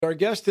Our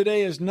guest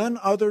today is none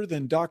other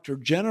than Dr.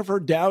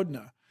 Jennifer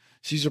Doudna.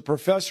 She's a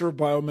professor of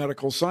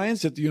biomedical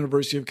science at the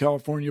University of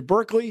California,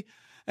 Berkeley,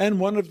 and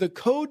one of the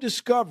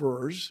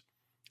co-discoverers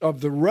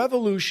of the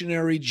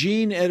revolutionary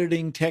gene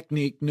editing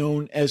technique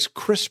known as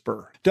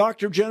CRISPR.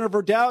 Dr.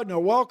 Jennifer Doudna,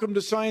 welcome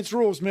to Science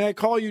Rules. May I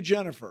call you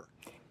Jennifer?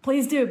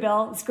 Please do,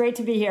 Bill. It's great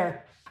to be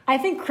here. I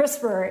think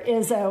CRISPR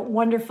is a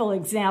wonderful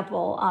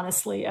example,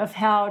 honestly, of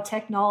how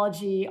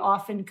technology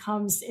often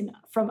comes in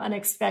from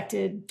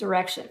unexpected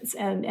directions.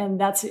 And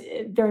that's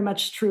very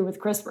much true with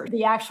CRISPR.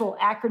 The actual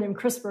acronym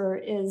CRISPR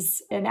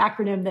is an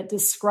acronym that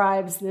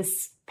describes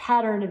this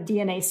pattern of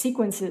DNA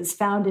sequences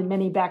found in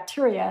many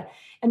bacteria.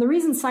 And the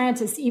reason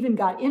scientists even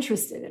got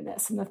interested in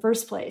this in the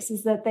first place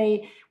is that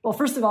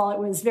first of all, it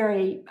was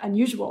very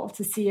unusual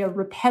to see a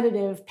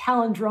repetitive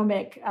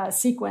palindromic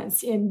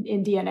sequence in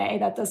DNA.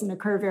 That doesn't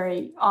occur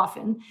very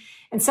often.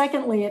 And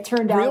secondly, it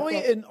turned out really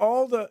in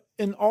all the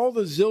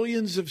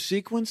zillions of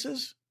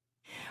sequences?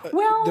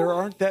 Well, there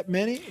aren't that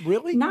many?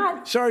 Really?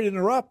 Not. Sorry to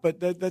interrupt, but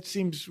that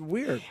seems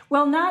weird.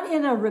 Well, not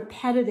in a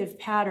repetitive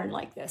pattern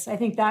like this. I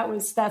think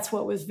that's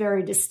what was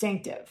very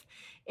distinctive.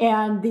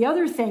 And the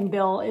other thing,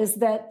 Bill, is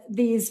that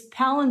these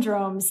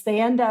palindromes, they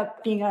end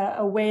up being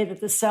a way that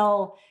the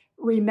cell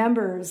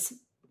remembers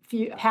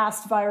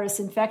past virus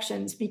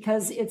infections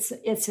because it's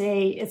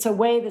a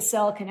way the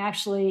cell can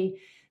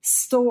actually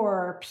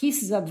store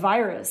pieces of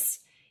virus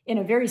in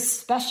a very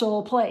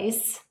special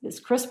place, this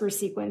CRISPR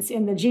sequence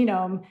in the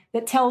genome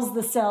that tells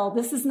the cell,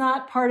 this is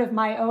not part of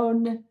my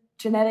own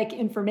genetic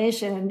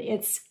information.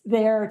 It's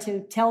there to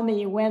tell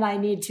me when I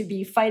need to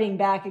be fighting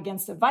back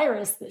against a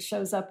virus that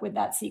shows up with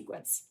that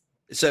sequence.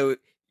 So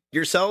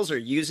your cells are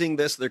using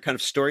this, they're kind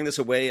of storing this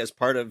away as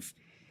part of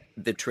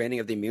the training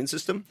of the immune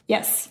system?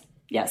 Yes.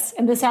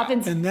 And this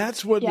happens. And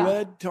that's what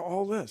led to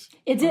all this.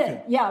 It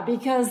did. Yeah.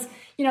 Because,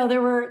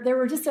 there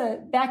were just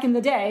back in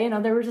the day,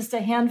 there were just a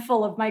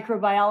handful of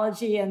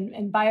microbiology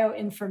and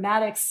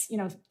bioinformatics,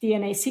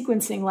 DNA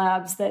sequencing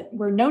labs that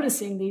were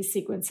noticing these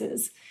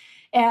sequences.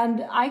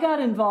 And I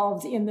got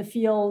involved in the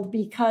field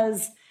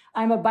because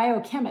I'm a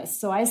biochemist.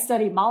 So I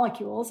study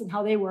molecules and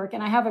how they work.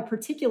 And I have a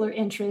particular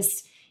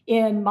interest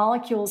in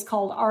molecules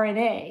called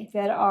RNA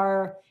that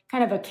are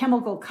kind of a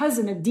chemical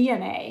cousin of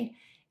DNA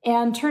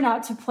and turn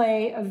out to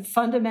play a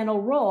fundamental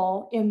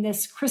role in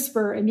this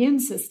CRISPR immune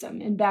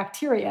system in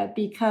bacteria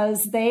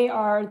because they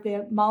are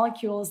the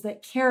molecules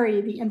that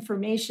carry the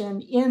information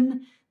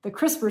in the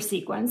CRISPR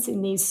sequence,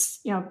 in these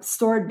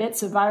stored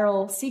bits of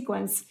viral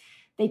sequence.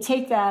 They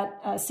take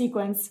that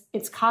sequence,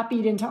 it's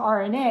copied into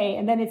RNA,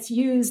 and then the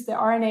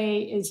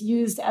RNA is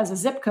used as a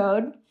zip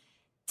code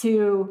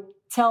to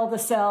tell the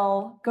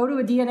cell, go to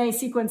a DNA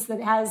sequence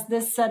that has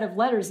this set of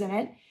letters in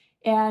it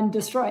and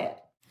destroy it.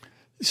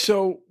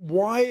 So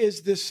why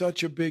is this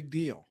such a big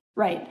deal?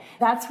 Right.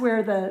 That's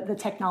where the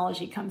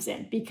technology comes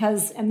in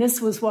and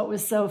this was what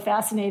was so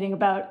fascinating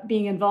about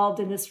being involved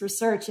in this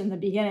research in the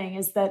beginning,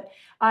 is that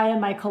I and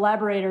my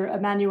collaborator,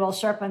 Emmanuel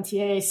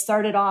Charpentier,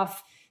 started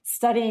off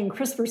studying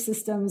CRISPR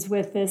systems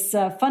with this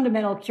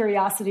fundamental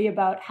curiosity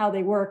about how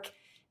they work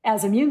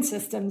as immune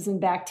systems in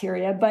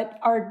bacteria. But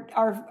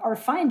our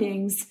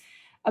findings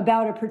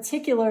about a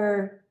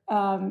particular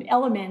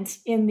element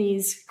in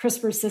these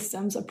CRISPR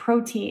systems, a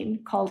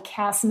protein called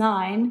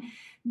Cas9,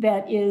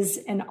 that is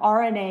an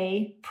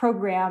RNA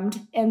programmed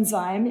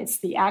enzyme. It's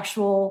the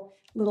actual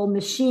little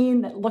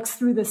machine that looks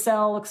through the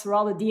cell, looks through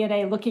all the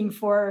DNA, looking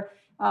for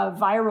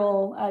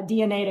viral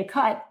DNA to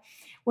cut.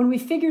 When we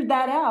figured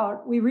that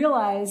out, we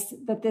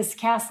realized that this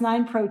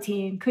Cas9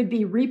 protein could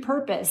be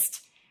repurposed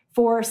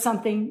for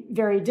something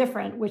very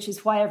different, which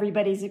is why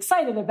everybody's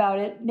excited about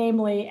it,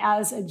 namely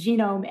as a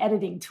genome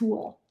editing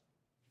tool.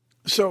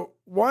 So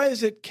why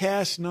is it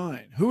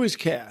Cas9? Who is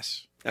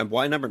Cas? And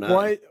why number 9?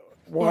 Why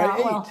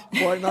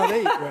 8? Why not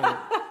 8? Rather?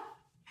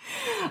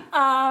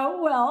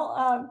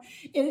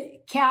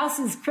 Cas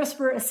is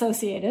CRISPR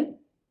associated.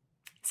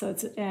 So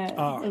it's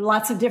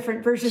lots of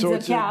different versions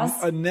of Cas. So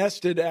it's a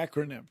nested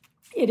acronym.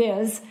 It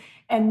is.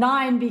 And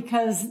 9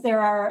 because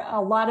there are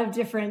a lot of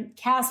different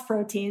Cas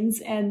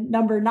proteins. And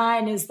number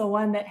 9 is the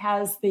one that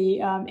has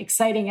the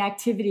exciting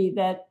activity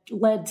that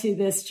led to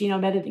this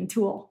genome editing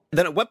tool.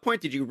 Then at what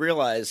point did you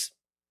realize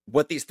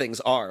what these things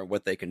are,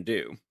 what they can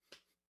do?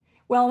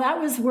 Well, that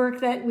was work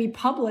that we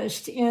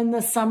published in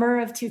the summer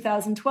of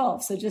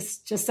 2012, so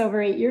just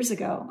over 8 years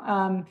ago.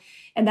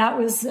 And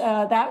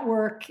that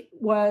work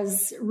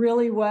was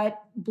really what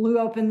blew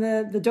open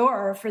the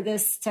door for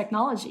this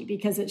technology,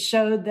 because it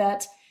showed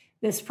that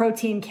this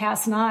protein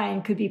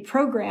Cas9 could be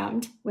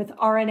programmed with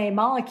RNA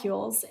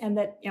molecules, and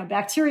that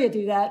bacteria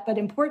do that. But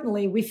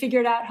importantly, we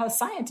figured out how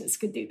scientists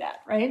could do that,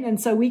 right? And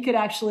so we could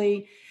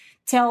actually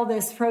tell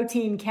this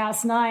protein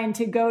Cas9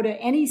 to go to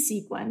any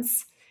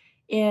sequence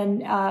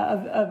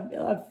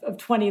of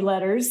 20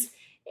 letters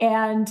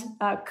and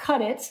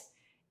cut it,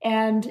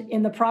 and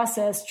in the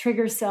process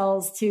trigger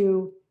cells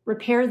to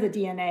repair the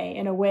DNA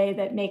in a way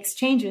that makes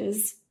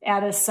changes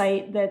at a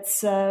site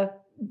that's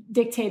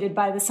dictated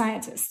by the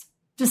scientist.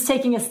 Just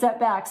taking a step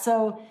back,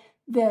 so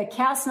the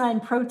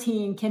Cas9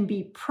 protein can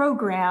be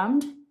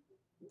programmed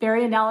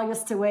very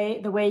analogous to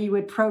the way you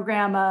would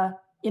program a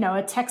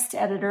text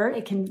editor.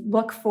 It can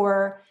look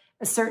for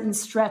a certain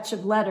stretch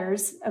of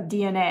letters of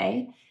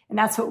DNA. And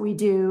that's what we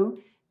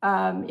do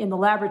in the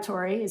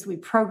laboratory, is we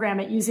program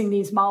it using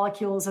these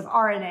molecules of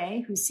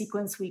RNA whose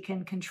sequence we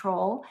can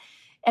control.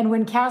 And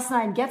when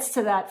Cas9 gets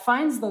to that,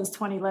 finds those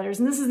 20 letters,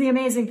 and this is the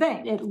amazing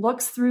thing, it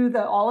looks through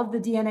all of the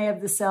DNA of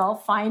the cell,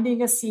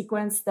 finding a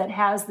sequence that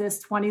has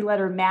this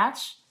 20-letter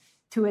match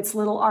to its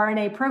little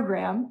RNA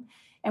program.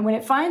 And when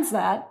it finds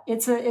that,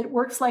 it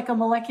works like a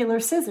molecular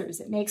scissors.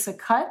 It makes a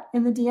cut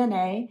in the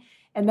DNA,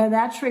 and then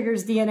that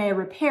triggers DNA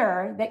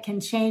repair that can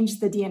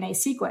change the DNA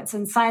sequence.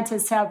 And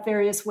scientists have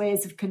various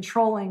ways of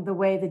controlling the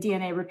way the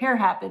DNA repair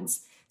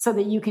happens, so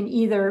that you can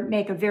either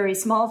make a very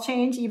small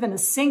change, even a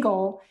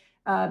single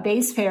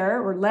base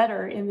pair or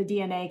letter in the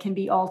DNA can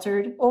be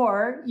altered,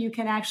 or you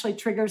can actually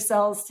trigger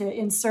cells to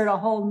insert a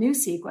whole new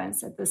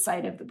sequence at the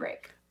site of the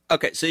break.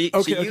 Okay, so you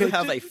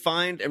have a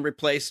find and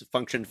replace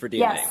function for DNA.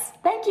 Yes,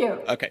 thank you.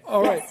 Okay.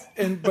 All right.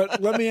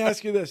 But let me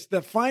ask you this.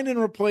 The find and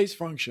replace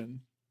function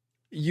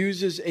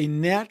uses a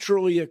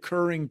naturally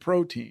occurring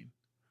protein.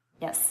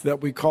 Yes.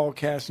 That we call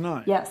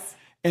Cas9. Yes.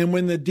 And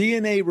when the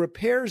DNA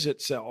repairs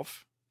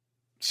itself,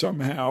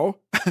 somehow,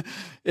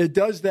 it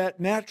does that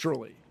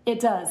naturally. It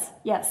does,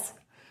 yes.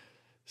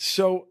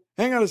 So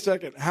hang on a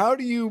second. How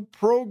do you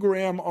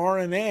program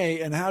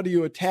RNA and how do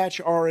you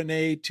attach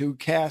RNA to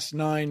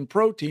Cas9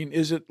 protein?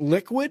 Is it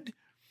liquid?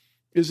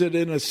 Is it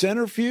in a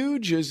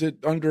centrifuge? Is it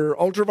under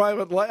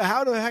ultraviolet light?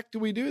 How the heck do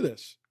we do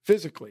this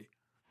physically?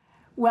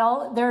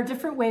 Well, there are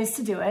different ways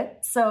to do it.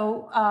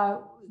 So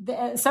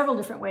several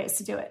different ways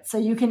to do it. So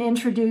you can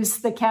introduce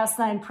the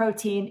Cas9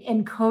 protein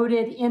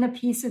encoded in a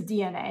piece of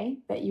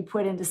DNA that you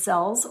put into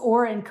cells,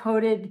 or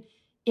encoded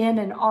in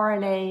an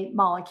RNA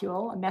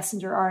molecule, a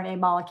messenger RNA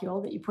molecule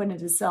that you put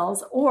into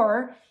cells,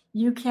 or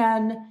you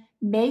can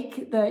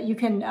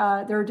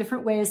there are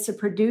different ways to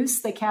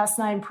produce the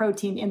Cas9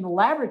 protein in the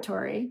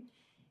laboratory,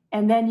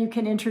 and then you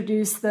can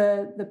introduce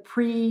the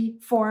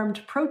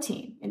pre-formed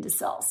protein into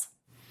cells.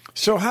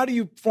 So how do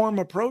you form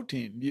a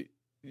protein?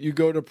 You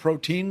go to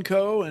Protein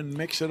Co. and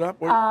mix it up?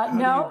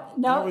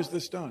 How is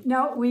this done?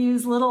 No, we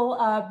use little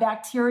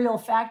bacterial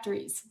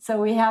factories.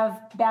 So we have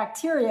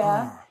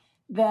bacteria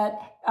that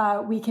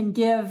we can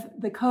give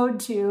the code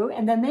to,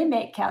 and then they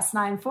make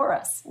Cas9 for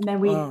us, and then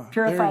we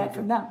purify it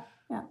from them.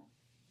 Yeah.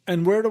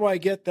 And where do I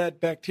get that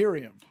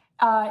bacterium?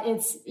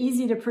 It's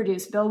easy to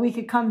produce, Bill. We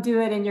could come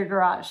do it in your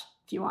garage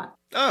if you want.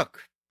 Oh,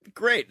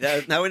 great.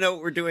 Now we know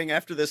what we're doing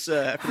after this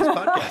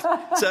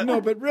podcast. So, no,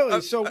 but really,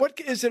 so what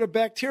is it? A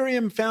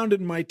bacterium found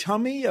in my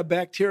tummy? A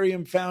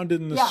bacterium found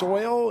in the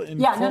soil?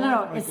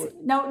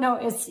 No.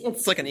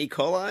 It's like an E.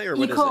 coli, or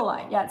what is it? E.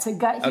 coli. Yeah, it's a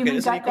human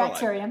gut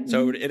bacterium.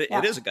 So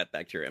it is a gut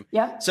bacterium.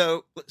 Yeah.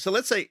 So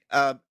let's say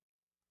I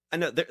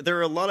know there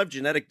are a lot of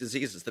genetic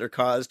diseases that are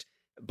caused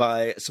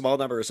by a small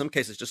number, or in some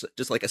cases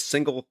just like a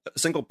single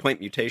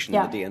point mutation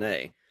in the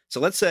DNA. So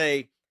let's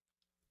say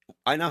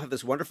I now have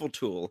this wonderful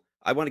tool.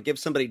 I want to give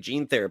somebody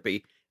gene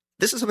therapy.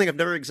 This is something I've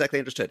never exactly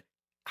understood.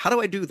 How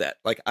do I do that?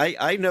 Like,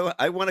 I know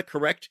I want to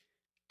correct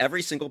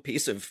every single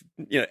piece of,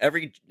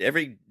 every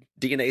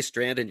DNA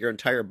strand in your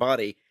entire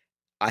body.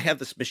 I have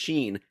this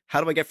machine.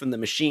 How do I get from the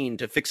machine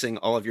to fixing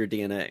all of your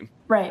DNA?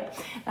 Right.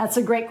 That's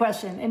a great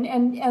question.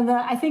 And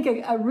I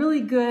think a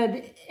really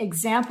good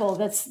example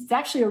that's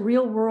actually a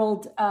real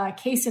world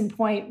case in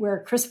point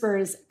where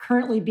CRISPR is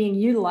currently being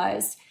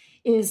utilized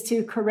is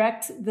to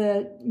correct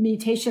the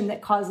mutation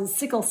that causes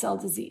sickle cell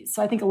disease.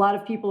 So I think a lot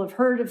of people have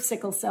heard of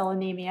sickle cell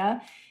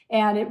anemia,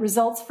 and it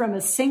results from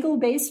a single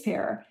base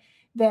pair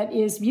that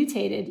is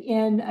mutated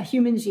in a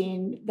human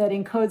gene that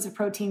encodes a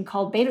protein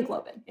called beta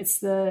globin.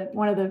 It's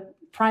one of the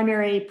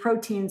primary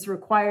proteins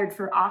required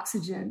for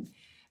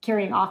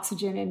carrying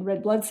oxygen in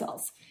red blood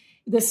cells.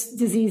 This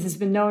disease has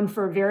been known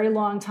for a very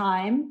long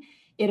time.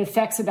 It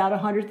affects about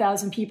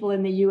 100,000 people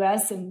in the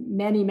US and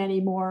many,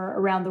 many more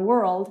around the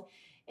world.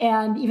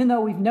 And even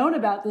though we've known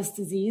about this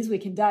disease, we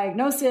can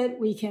diagnose it,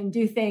 we can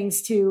do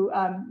things to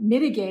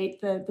mitigate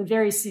the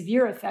very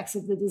severe effects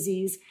of the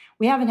disease.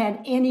 We haven't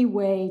had any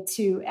way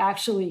to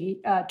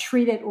actually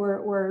treat it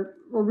or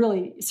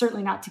really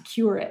certainly not to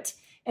cure it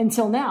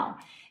until now.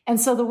 And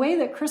so the way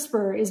that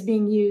CRISPR is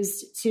being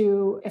used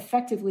to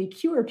effectively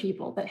cure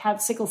people that have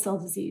sickle cell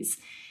disease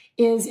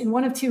is in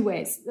one of two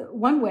ways.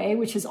 One way,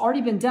 which has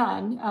already been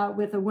done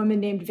with a woman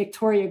named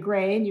Victoria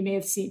Gray, and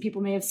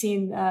people may have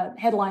seen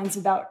headlines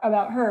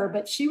about her,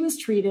 but she was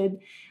treated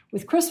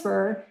with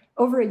CRISPR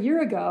over a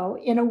year ago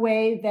in a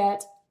way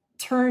that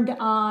turned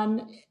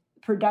on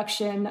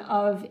production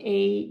of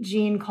a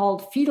gene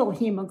called fetal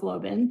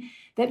hemoglobin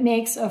that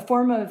makes a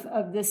form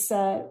of this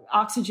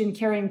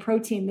oxygen-carrying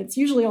protein that's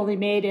usually only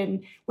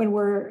made when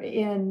we're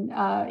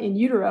in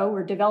utero.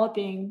 We're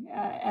developing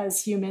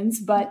as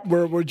humans, but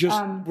we're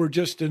just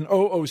an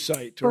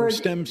oocyte or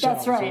stem cell.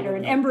 That's right, or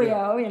an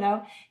embryo,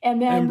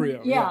 and then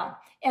embryo,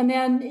 and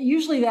then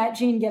usually that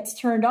gene gets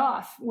turned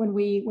off when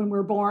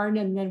we're born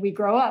and then we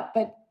grow up.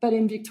 But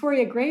in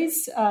Victoria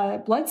Gray's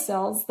blood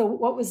cells,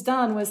 what was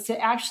done was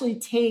to actually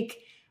take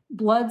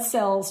blood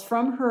cells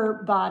from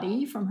her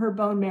body, from her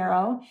bone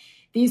marrow.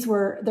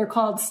 They're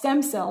called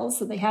stem cells,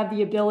 so they have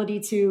the ability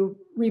to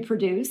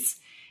reproduce.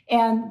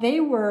 And they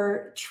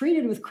were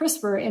treated with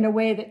CRISPR in a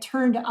way that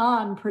turned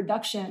on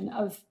production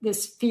of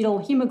this fetal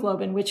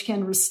hemoglobin, which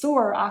can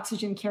restore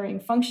oxygen-carrying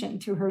function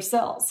to her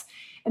cells.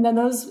 And then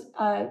those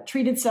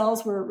treated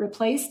cells were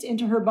replaced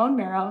into her bone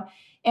marrow,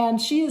 and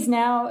she is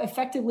now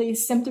effectively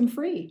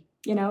symptom-free,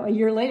 a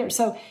year later.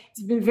 So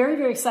it's been very,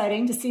 very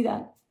exciting to see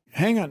that.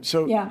 Hang on.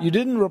 So you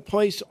didn't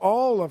replace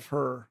all of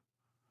her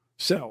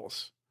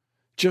cells,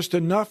 just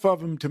enough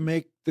of them to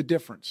make the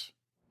difference.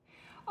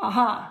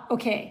 Aha.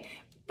 Okay.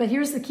 But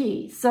here's the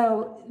key.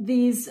 So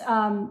these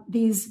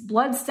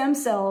blood stem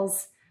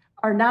cells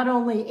are not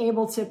only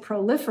able to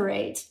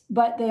proliferate,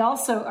 but they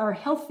also are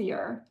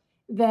healthier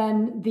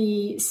than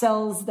the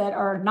cells that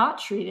are not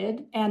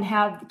treated and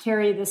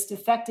carry this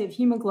defective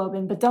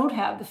hemoglobin, but don't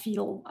have the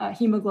fetal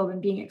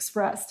hemoglobin being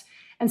expressed.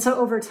 And so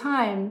over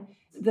time,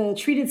 the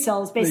treated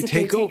cells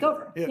basically take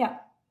over.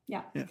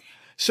 Yeah.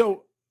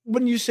 So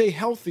when you say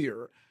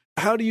healthier,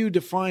 how do you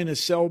define a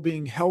cell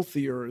being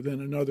healthier than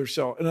another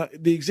cell? And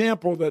the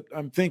example that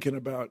I'm thinking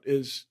about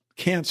is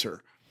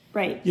cancer.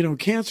 Right.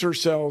 Cancer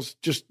cells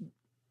just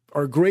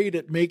are great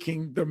at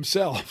making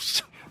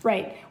themselves.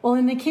 Right. Well,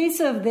 in the case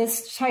of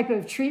this type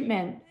of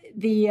treatment,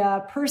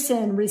 the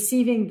person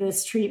receiving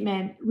this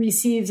treatment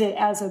receives it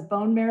as a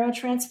bone marrow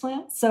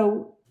transplant.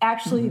 So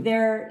actually,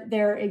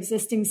 their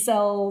existing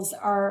cells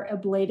are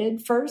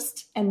ablated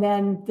first, and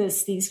then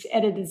these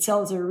edited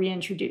cells are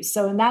reintroduced.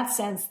 So in that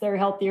sense, they're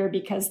healthier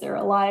because they're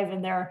alive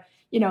and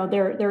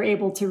they're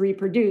able to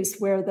reproduce,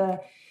 where the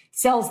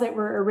cells that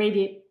were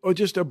irradiated. Oh,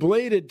 just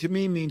ablated to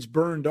me means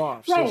burned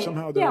off. Right. So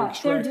somehow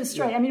they're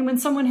destroyed. Yeah. I mean, when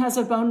someone has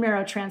a bone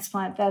marrow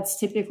transplant, that's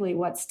typically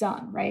what's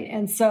done, right?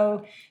 And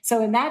so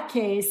in that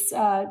case,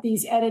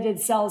 these edited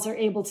cells are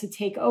able to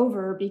take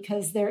over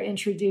because they're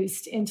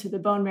introduced into the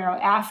bone marrow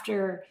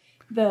after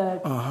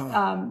the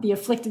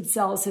afflicted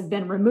cells have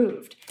been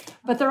removed.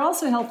 But they're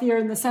also healthier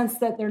in the sense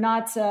that they're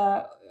not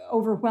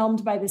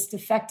overwhelmed by this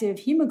defective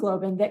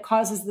hemoglobin that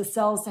causes the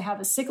cells to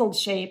have a sickled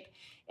shape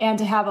and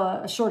to have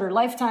a shorter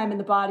lifetime in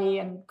the body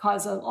and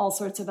cause all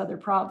sorts of other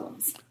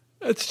problems.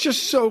 It's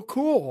just so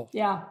cool.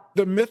 Yeah.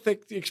 The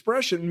mythic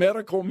expression,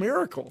 medical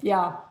miracle.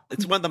 Yeah.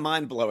 It's one of the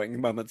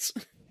mind-blowing moments.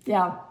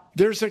 Yeah.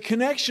 There's a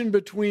connection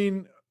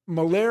between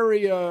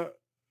malaria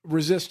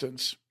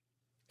resistance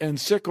and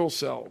sickle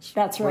cells.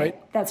 That's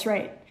right. That's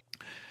right.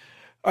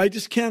 I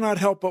just cannot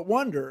help but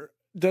wonder,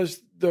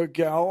 does the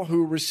gal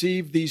who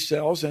received these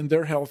cells, and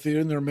they're healthier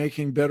and they're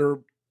making better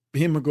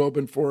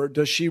hemoglobin for her,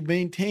 does she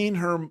maintain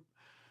her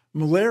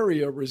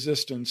malaria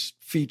resistance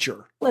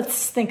feature?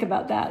 Let's think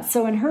about that.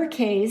 So in her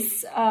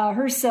case,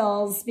 her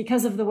cells,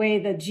 because of the way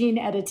the gene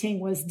editing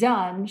was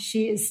done,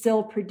 she is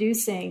still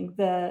producing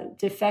the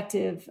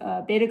defective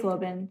beta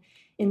globin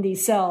in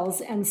these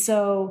cells. And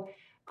so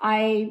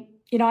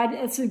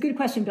it's a good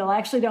question, Bill. I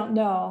actually don't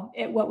know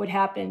what would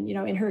happen,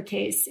 in her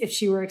case. If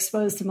she were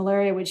exposed to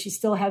malaria, would she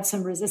still have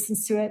some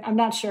resistance to it? I'm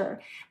not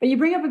sure. But you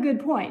bring up a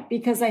good point,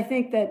 because I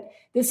think that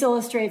this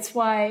illustrates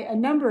why a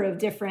number of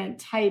different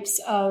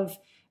types of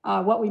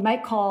what we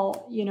might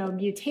call,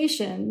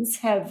 mutations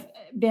have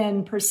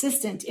been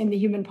persistent in the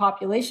human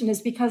population,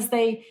 is because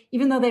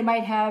even though they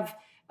might have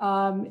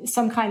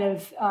some kind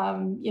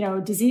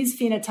of, disease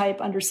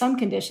phenotype under some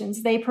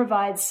conditions, they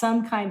provide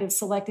some kind of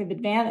selective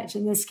advantage.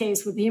 In this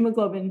case, with the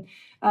hemoglobin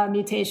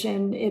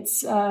mutation,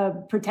 it's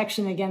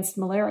protection against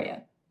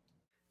malaria.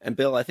 And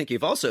Bill, I think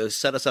you've also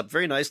set us up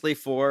very nicely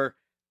for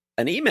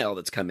an email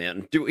that's come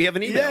in. Do we have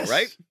an email,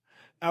 right?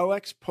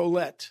 Alex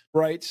Paulette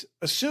writes,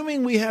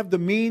 assuming we have the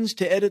means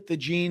to edit the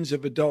genes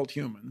of adult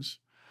humans,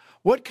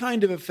 what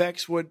kind of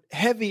effects would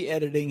heavy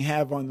editing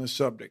have on the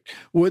subject?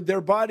 Would their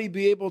body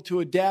be able to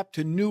adapt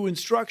to new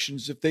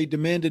instructions if they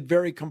demanded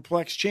very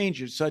complex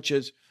changes, such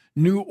as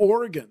new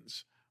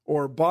organs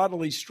or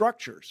bodily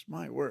structures?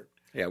 My word.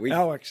 Yeah,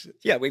 Alex.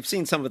 Yeah, we've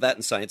seen some of that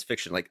in science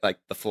fiction, like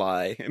The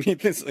Fly. I mean,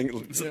 this thing,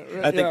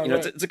 I think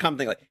it's a common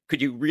thing. Like,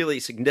 could you really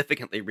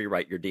significantly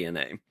rewrite your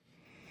DNA?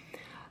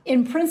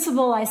 In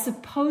principle, I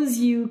suppose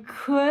you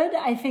could.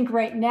 I think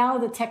right now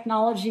the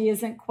technology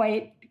isn't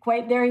quite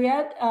there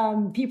yet.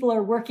 People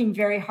are working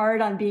very hard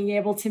on being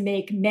able to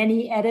make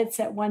many edits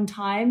at one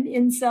time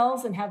in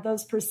cells and have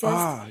those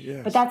persist.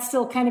 Yes. But that's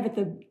still kind of at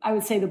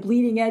the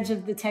bleeding edge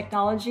of the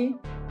technology.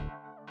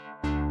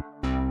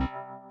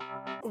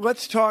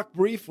 Let's talk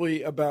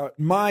briefly about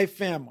my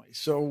family.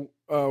 So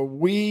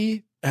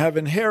we have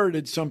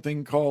inherited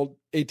something called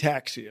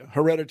ataxia,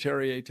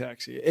 hereditary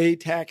ataxia.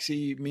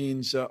 Ataxia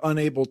means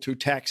unable to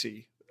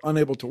taxi,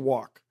 unable to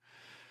walk.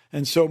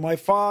 And so my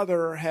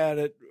father had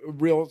it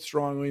real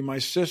strongly. My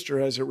sister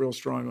has it real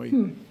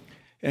strongly.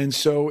 And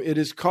so it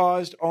is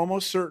caused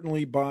almost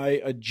certainly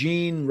by a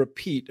gene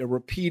repeat, a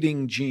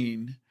repeating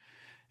gene.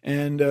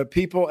 And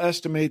people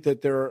estimate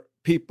that there are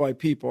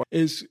people.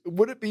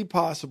 Would it be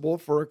possible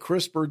for a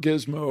CRISPR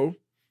gizmo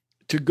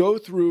to go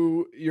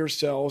through your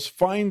cells,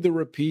 find the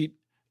repeat,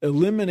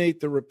 eliminate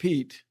the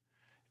repeat,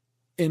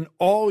 in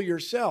all your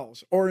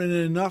cells or in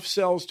enough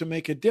cells to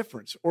make a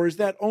difference? Or is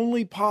that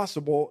only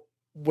possible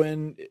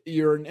when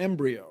you're an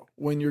embryo,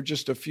 when you're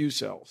just a few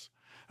cells?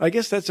 I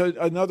guess that's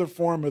another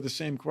form of the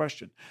same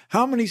question.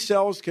 How many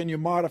cells can you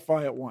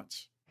modify at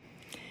once?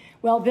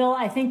 Well, Bill,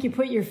 I think you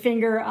put your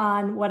finger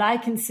on what I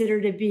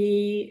consider to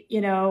be,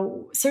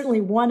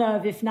 certainly one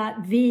of, if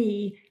not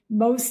the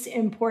most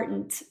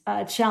important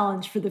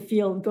challenge for the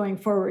field going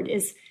forward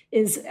is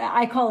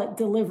I call it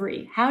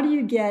delivery. How do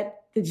you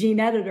get the gene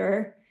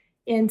editor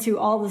into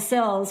all the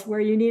cells where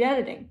you need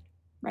editing,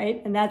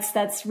 right? And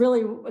that's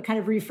really kind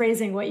of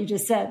rephrasing what you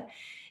just said.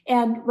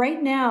 And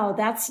right now,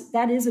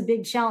 that is a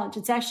big challenge.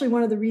 It's actually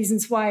one of the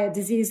reasons why a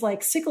disease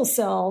like sickle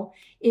cell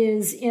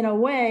is, in a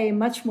way,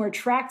 much more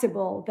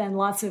tractable than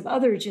lots of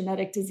other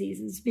genetic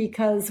diseases,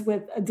 because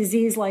with a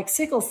disease like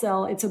sickle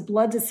cell, it's a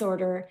blood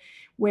disorder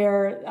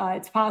where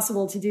it's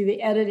possible to do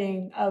the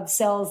editing of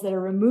cells that are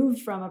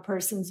removed from a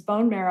person's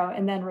bone marrow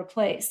and then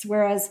replaced.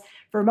 Whereas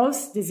for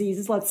most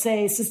diseases, let's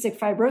say cystic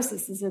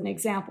fibrosis is an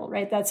example,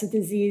 right? That's a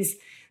disease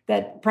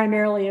that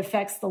primarily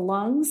affects the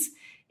lungs.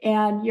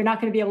 And you're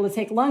not going to be able to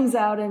take lungs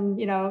out and,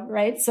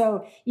 right?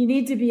 So you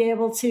need to be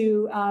able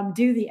to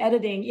do the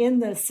editing in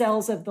the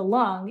cells of the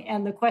lung.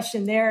 And the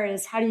question there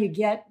is, how do you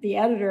get the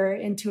editor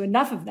into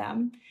enough of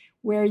them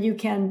where you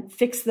can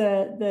fix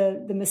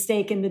the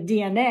mistake in the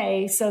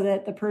DNA so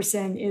that the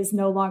person is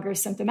no longer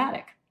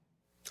symptomatic?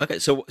 Okay.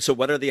 So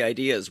what are the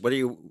ideas?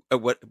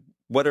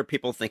 What are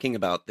people thinking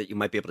about that you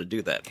might be able to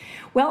do that?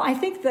 Well, I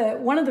think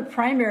that one of the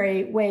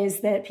primary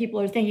ways that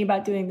people are thinking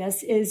about doing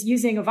this is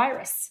using a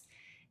virus.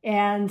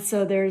 And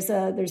so there's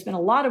been a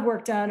lot of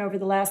work done over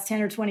the last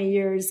 10 or 20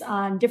 years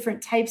on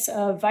different types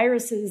of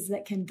viruses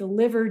that can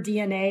deliver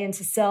DNA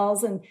into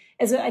cells. And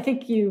as I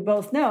think you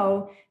both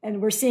know,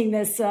 and we're seeing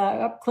this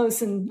up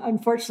close and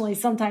unfortunately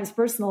sometimes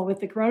personal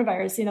with the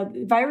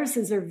coronavirus,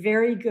 viruses are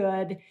very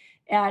good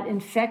at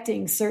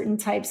infecting certain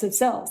types of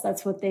cells.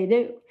 That's what they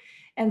do.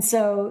 And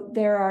so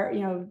there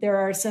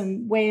are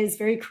some ways,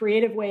 very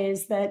creative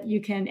ways that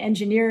you can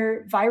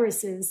engineer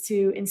viruses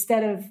to,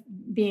 instead of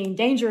being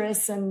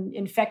dangerous and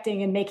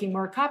infecting and making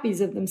more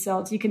copies of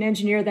themselves, you can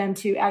engineer them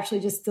to actually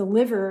just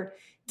deliver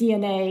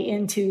DNA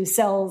into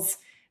cells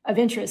of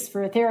interest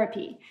for a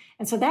therapy.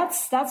 And so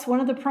that's one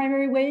of the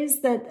primary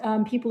ways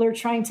that people are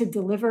trying to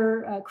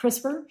deliver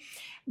CRISPR.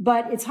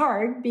 But it's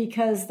hard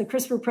because the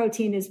CRISPR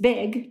protein is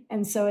big,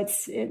 and so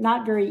it's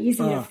not very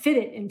easy to fit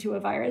it into a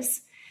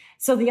virus.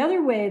 So the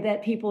other way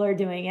that people are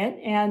doing it,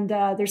 and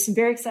there's some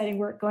very exciting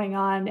work going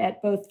on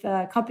at both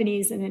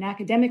companies and in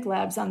academic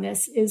labs on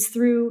this, is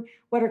through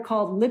what are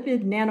called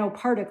lipid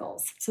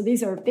nanoparticles. So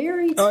these are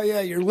very... Oh,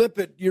 yeah, your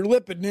lipid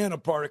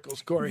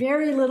nanoparticles, Corey.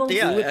 Very little...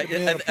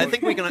 Yeah, I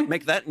think we can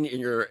make that in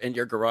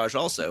your garage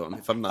also,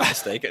 if I'm not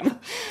mistaken.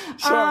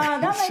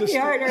 That might be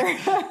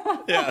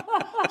harder. Yeah.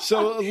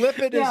 So a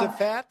lipid is a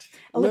fat?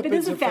 A lipid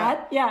is a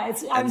fat. Yeah,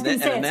 I was going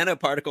to say... And a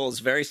nanoparticle is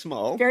very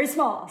small. Very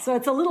small. So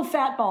it's a little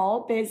fat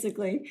ball,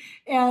 basically.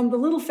 And the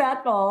little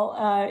fat ball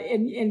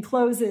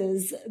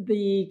encloses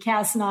the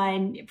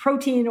Cas9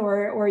 protein,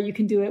 or you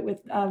can do it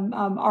with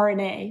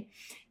RNA.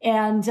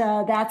 And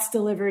that's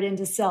delivered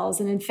into cells.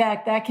 And in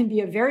fact, that can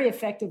be a very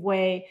effective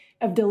way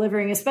of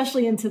delivering,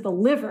 especially into the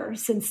liver,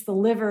 since the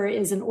liver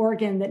is an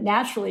organ that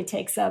naturally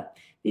takes up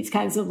these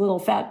kinds of little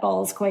fat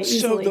balls quite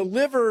easily. So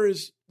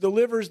the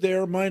liver's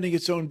there minding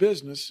its own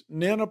business.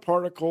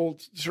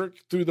 Nanoparticle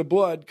through the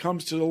blood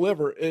comes to the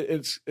liver.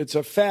 It's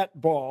a fat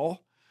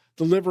ball.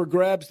 The liver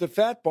grabs the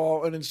fat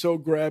ball, and in so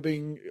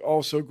grabbing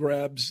also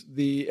grabs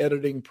the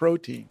editing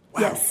protein.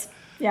 Wow. Yes.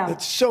 Yeah.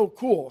 It's so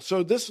cool.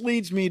 So this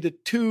leads me to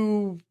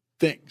two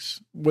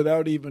things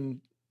without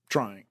even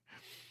trying.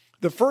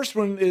 The first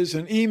one is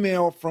an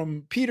email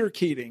from Peter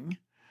Keating,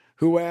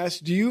 who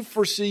asked, do you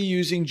foresee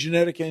using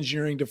genetic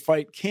engineering to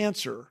fight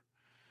cancer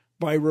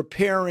by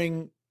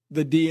repairing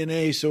the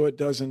DNA so it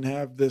doesn't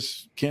have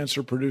this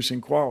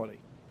cancer-producing quality?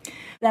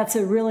 That's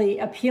a really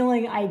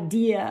appealing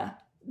idea.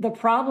 The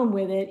problem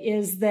with it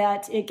is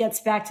that it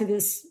gets back to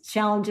this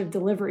challenge of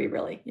delivery,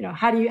 really.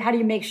 How do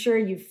you make sure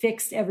you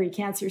fixed every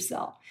cancer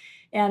cell?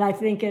 And I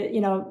think,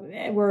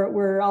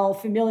 we're all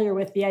familiar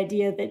with the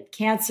idea that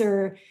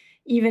cancer,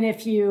 even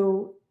if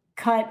you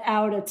cut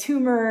out a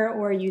tumor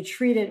or you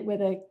treat it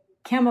with a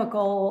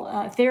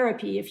chemical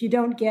therapy, if you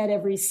don't get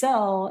every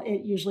cell,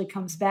 it usually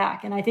comes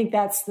back. And I think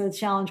that's the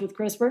challenge with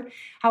CRISPR.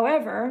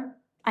 However,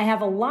 I have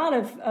a lot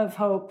of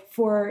hope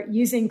for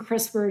using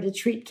CRISPR to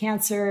treat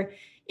cancer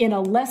in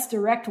a less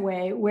direct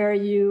way, where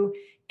you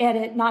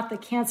edit not the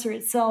cancer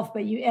itself,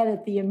 but you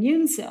edit the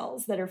immune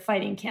cells that are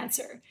fighting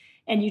cancer,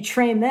 and you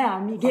train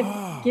them. You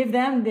give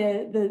them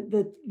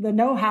the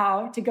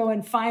know-how to go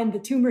and find the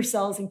tumor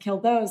cells and kill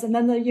those, and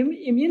then the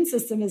immune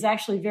system is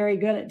actually very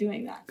good at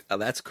doing that. Oh,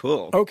 that's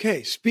cool.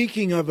 Okay,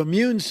 speaking of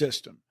immune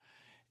system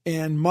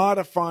and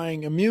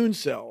modifying immune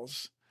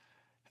cells,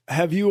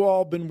 have you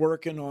all been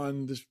working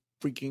on this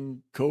freaking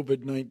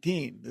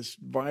COVID-19, this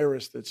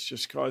virus that's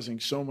just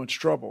causing so much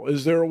trouble?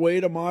 Is there a way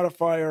to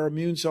modify our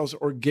immune cells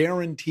or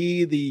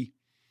guarantee the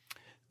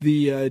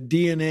the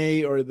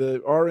DNA or the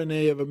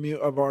RNA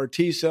of our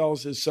T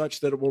cells is such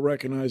that it will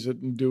recognize it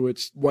and do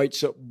its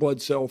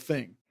blood cell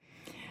thing.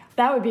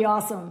 That would be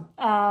awesome.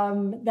 I'd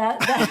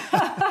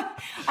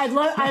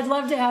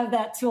love to have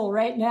that tool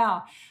right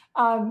now.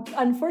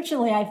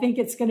 Unfortunately, I think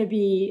it's going to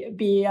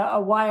be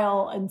a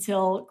while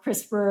until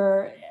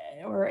CRISPR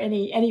or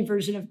any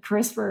version of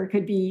CRISPR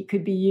could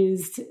be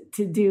used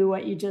to do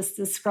what you just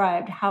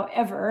described.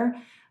 However,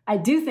 I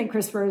do think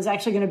CRISPR is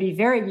actually going to be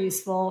very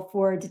useful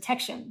for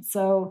detection.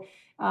 So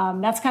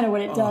that's kind of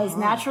what it does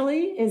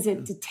naturally, is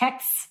it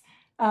detects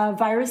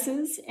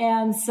viruses.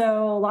 And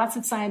so lots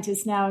of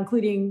scientists now,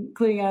 including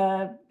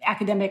a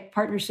academic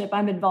partnership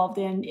I'm involved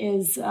in,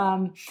 is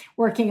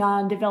working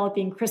on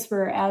developing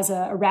CRISPR as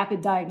a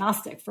rapid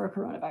diagnostic for a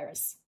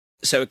coronavirus.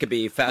 So it could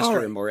be faster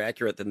and more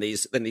accurate than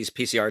these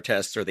PCR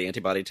tests or the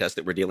antibody tests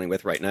that we're dealing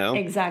with right now?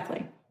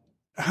 Exactly.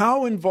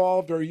 How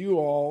involved are you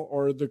all,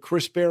 or the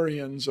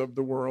CRISParians of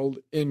the world,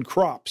 in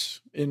crops,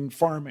 in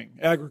farming,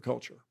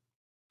 agriculture?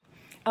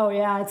 Oh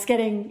yeah, it's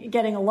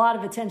getting a lot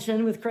of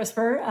attention with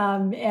CRISPR,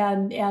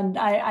 and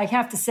I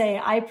have to say,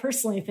 I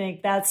personally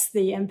think that's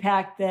the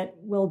impact that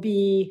will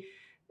be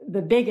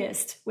the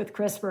biggest with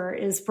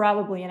CRISPR is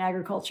probably in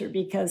agriculture,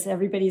 because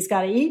everybody's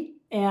got to eat,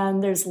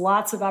 and there's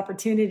lots of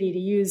opportunity to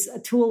use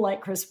a tool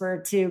like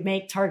CRISPR to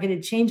make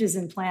targeted changes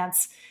in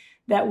plants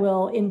that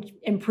will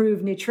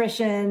improve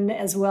nutrition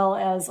as well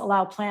as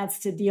allow plants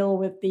to deal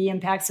with the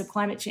impacts of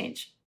climate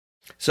change.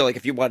 So, like,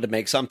 if you wanted to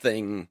make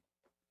something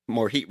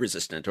more heat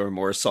resistant or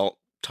more salt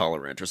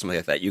tolerant or something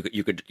like that,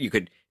 you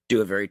could do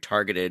a very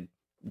targeted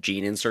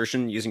gene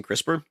insertion using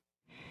CRISPR?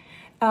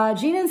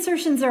 Gene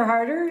insertions are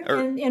harder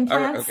in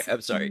plants. Okay,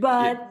 I'm sorry.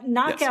 But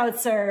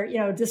knockouts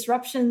are,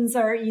 disruptions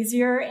are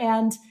easier.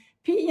 And,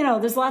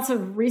 there's lots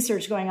of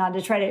research going on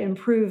to try to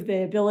improve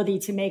the ability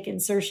to make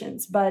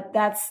insertions. But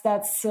that's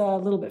a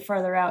little bit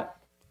farther out.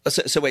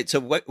 So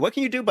what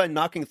can you do by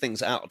knocking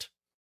things out?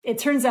 It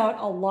turns out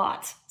a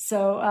lot.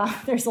 So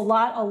there's a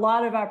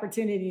lot of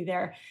opportunity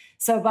there.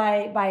 So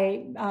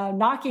by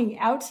knocking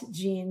out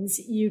genes,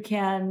 you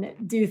can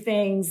do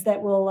things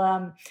that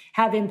will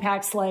have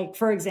impacts like,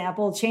 for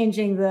example,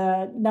 changing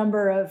the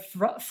number of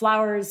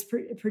flowers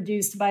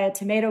produced by a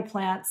tomato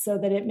plant so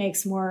that it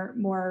makes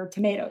more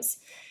tomatoes.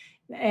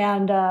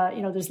 And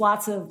there's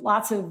lots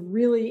of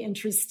really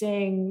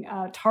interesting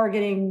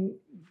targeting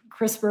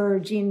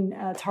CRISPR gene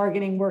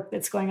targeting work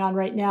that's going on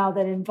right now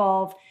that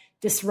involve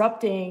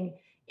disrupting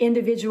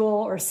individual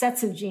or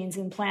sets of genes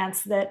in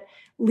plants that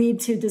lead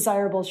to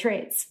desirable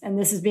traits. And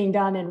this is being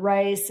done in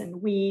rice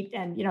and wheat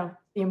and,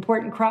 the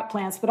important crop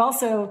plants, but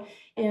also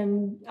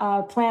in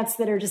plants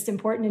that are just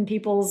important in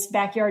people's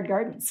backyard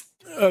gardens.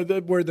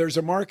 Where there's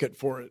a market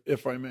for it,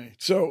 if I may.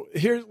 So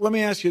here, let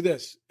me ask you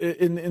this.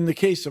 In the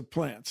case of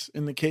plants,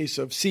 in the case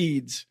of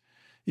seeds,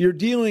 you're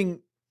dealing,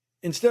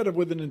 instead of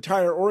with an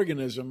entire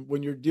organism,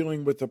 when you're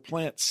dealing with a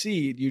plant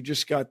seed, you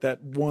just got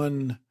that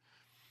one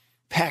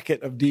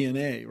packet of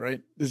DNA,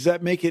 right? Does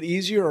that make it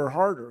easier or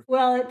harder?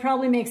 Well, it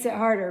probably makes it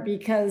harder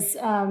because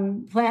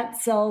plant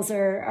cells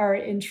are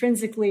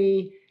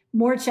intrinsically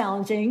more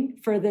challenging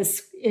for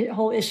this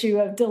whole issue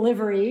of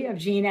delivery of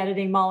gene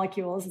editing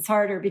molecules. It's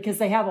harder because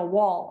they have a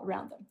wall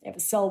around them. They have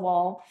a cell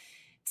wall,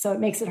 so it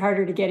makes it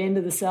harder to get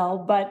into the cell.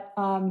 But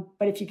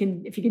if you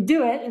can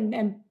do it,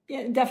 and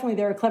definitely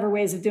there are clever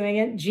ways of doing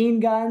it.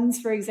 Gene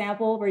guns, for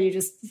example, where you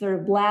just sort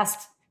of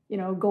blast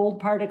gold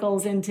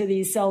particles into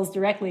these cells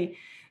directly.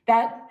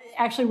 That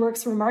actually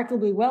works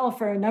remarkably well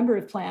for a number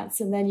of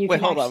plants. And then you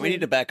hold on. We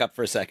need to back up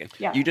for a second.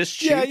 Yeah. You just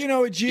shoot.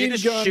 A gene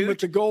gun with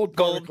the gold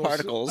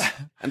particles.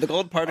 And the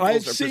gold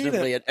particles are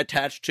presumably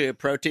attached to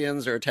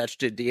proteins or attached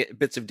to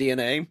bits of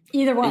DNA.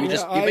 Either one.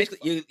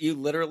 You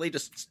literally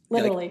just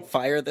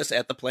fire this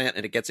at the plant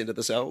and it gets into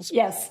the cells?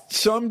 Yes.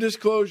 Some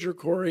disclosure,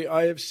 Corey,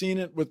 I have seen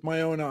it with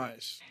my own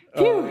eyes.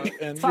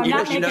 And so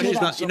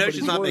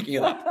she's not making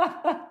it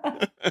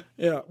up.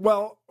 Yeah.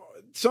 Well,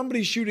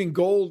 somebody's shooting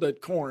gold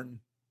at corn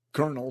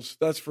kernels,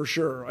 that's for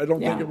sure. I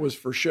don't think it was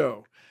for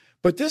show.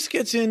 But this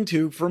gets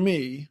into, for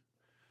me,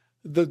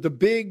 the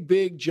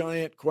big,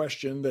 giant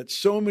question that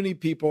so many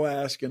people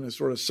ask in a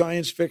sort of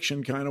science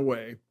fiction kind of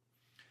way.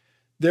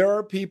 There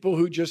are people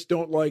who just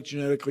don't like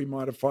genetically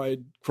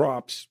modified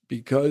crops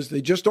because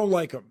they just don't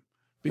like them.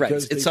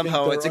 Because it's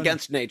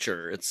against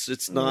nature.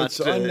 It's not. It's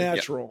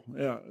unnatural.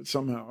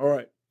 Somehow. All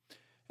right.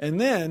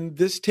 And then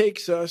this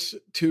takes us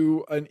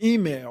to an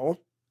email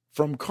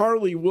from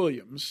Carly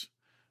Williams,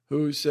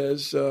 who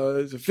says,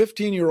 is a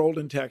 15-year-old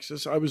in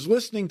Texas. I was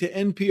listening to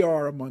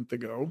NPR a month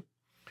ago.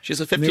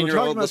 She's a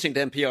 15-year-old listening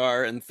to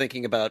NPR and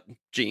thinking about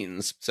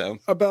genes. So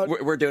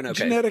we're doing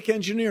okay. Genetic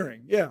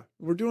engineering. Yeah,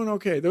 we're doing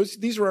okay.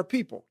 These are our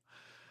people.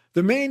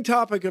 The main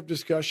topic of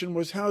discussion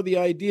was how the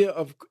idea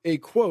of a,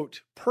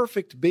 quote,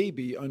 perfect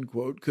baby,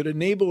 unquote, could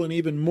enable an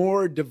even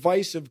more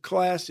divisive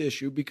class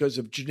issue because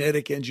of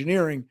genetic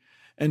engineering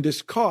and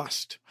its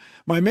cost.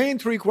 My main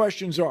three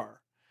questions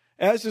are,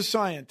 as a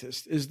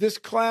scientist, is this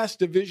class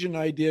division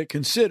idea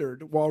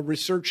considered while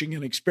researching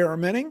and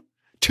experimenting?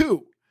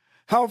 2,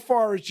 how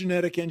far is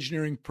genetic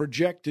engineering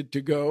projected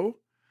to go?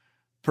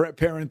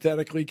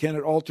 Parenthetically, can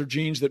it alter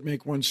genes that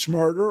make one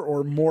smarter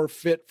or more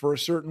fit for a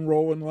certain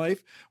role in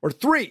life? Or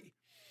 3,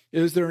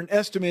 is there an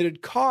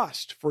estimated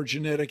cost for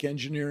genetic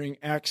engineering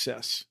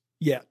access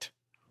yet?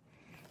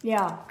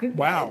 Yeah. Good.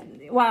 Wow.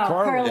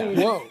 Carly.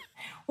 Whoa.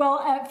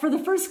 Well, for the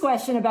first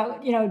question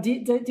about,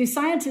 do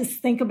scientists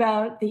think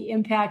about the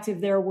impact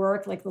of their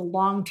work, like the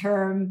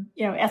long-term,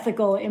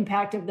 ethical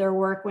impact of their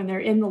work when they're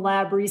in the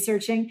lab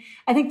researching?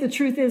 I think the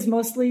truth is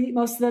most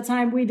of the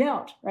time we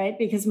don't, right?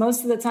 Because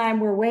most of the time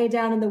we're way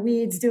down in the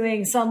weeds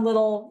doing some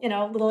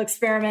little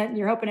experiment and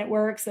you're hoping it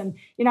works. And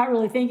you're not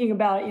really thinking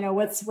about,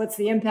 what's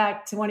the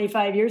impact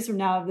 25 years from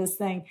now of this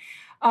thing.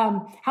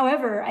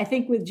 However, I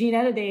think with gene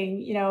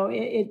editing,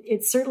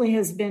 it certainly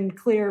has been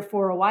clear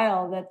for a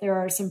while that there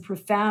are some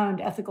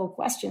profound ethical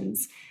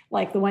questions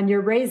like the one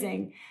you're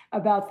raising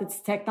about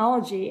this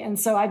technology. And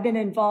so I've been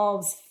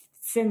involved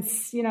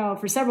since,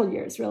 for several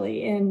years,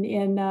 really,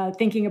 in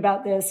thinking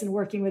about this and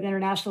working with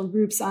international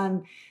groups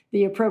on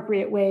the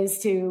appropriate ways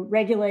to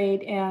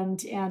regulate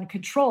and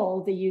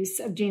control the use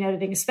of gene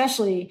editing,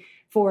 especially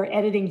for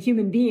editing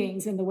human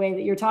beings in the way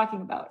that you're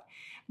talking about.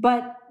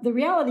 But the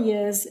reality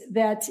is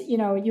that,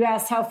 you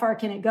asked how far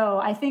can it go?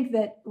 I think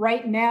that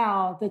right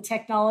now the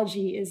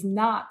technology is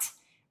not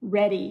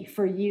ready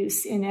for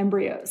use in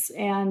embryos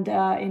and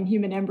in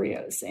human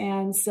embryos.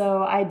 And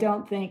so I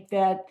don't think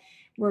that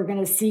we're going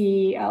to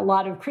see a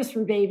lot of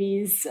CRISPR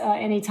babies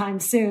anytime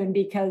soon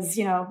because,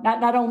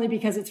 not only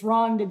because it's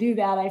wrong to do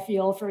that, I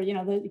feel for,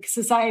 the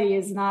society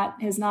has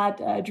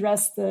not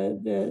addressed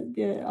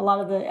a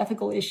lot of the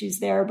ethical issues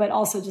there, but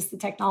also just the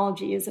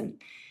technology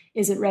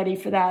isn't ready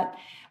for that.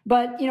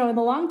 But, in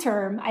the long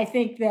term, I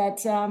think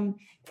that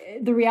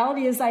the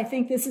reality is I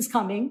think this is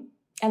coming.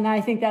 And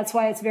I think that's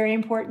why it's very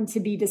important to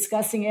be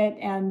discussing it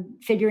and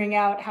figuring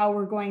out how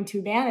we're going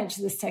to manage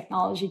this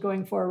technology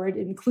going forward,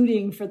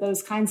 including for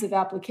those kinds of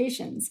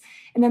applications.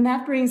 And then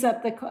that brings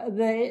up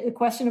the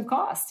question of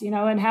cost,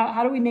 and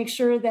how do we make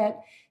sure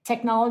that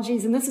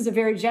technologies, and this is a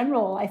very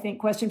general, I think,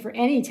 question for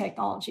any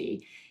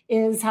technology,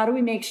 is how do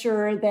we make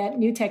sure that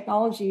new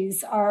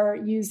technologies are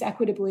used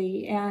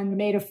equitably and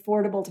made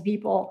affordable to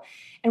people?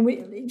 And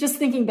we just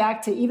thinking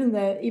back to even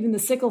the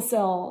sickle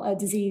cell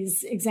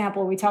disease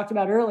example we talked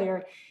about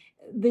earlier,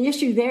 the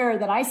issue there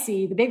that I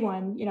see, the big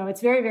one,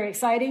 it's very, very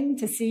exciting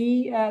to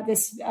see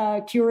this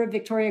cure of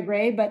Victoria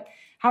Gray, but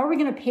how are we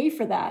going to pay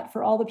for that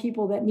for all the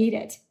people that need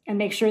it and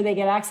make sure they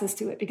get access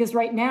to it? Because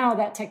right now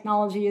that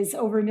technology is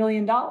over $1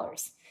 million.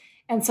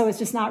 And so it's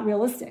just not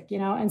realistic,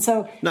 And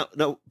so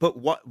no. But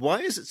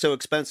why is it so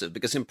expensive?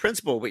 Because in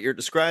principle, what you're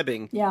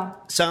describing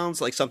sounds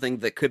like something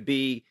that could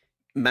be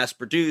mass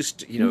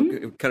produced,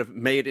 kind of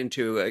made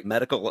into a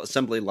medical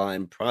assembly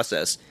line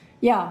process.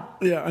 Yeah,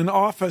 an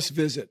office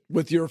visit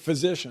with your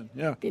physician.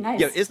 Yeah, be nice.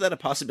 Yeah, is that a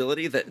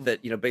possibility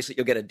that basically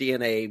you'll get a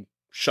DNA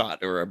shot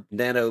or a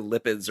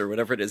nanolipids or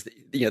whatever it is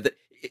that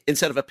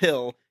instead of a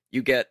pill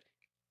you get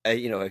a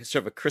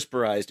sort of a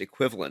CRISPRized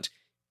equivalent?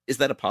 Is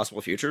that a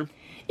possible future?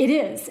 It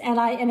is,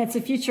 and it's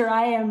a future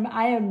I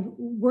am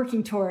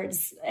working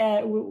towards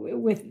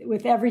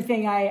with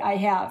everything I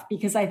have,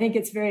 because I think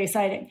it's very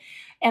exciting,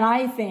 and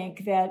I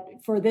think that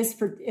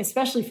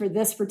especially for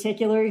this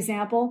particular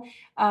example,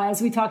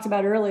 as we talked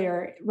about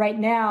earlier, right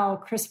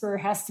now CRISPR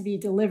has to be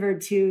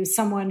delivered to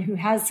someone who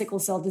has sickle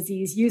cell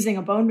disease using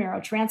a bone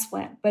marrow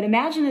transplant. But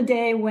imagine a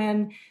day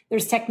when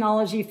there's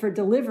technology for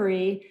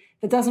delivery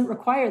that doesn't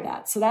require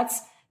that. So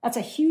that's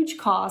a huge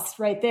cost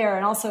right there.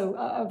 And also,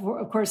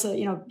 of course,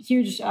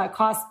 huge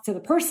cost to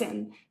the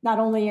person, not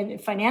only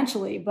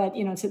financially, but,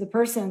 to the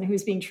person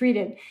who's being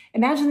treated.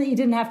 Imagine that you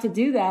didn't have to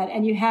do that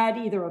and you had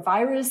either a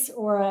virus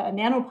or a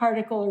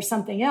nanoparticle or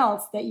something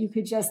else that you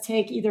could just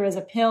take either as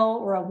a pill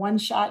or a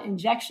one-shot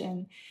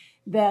injection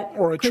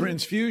or a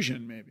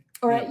transfusion, maybe.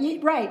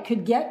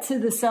 Could get to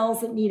the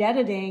cells that need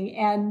editing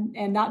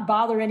and not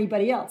bother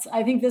anybody else.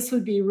 I think this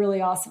would be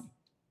really awesome.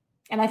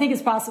 And I think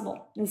it's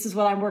possible. This is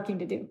what I'm working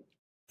to do.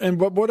 And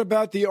what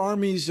about the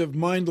armies of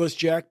mindless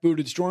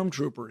jackbooted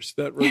stormtroopers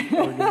that are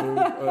going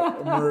to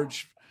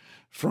emerge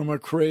from a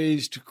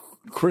crazed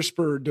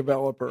CRISPR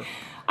developer?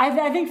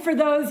 I think for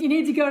those, you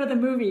need to go to the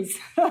movies.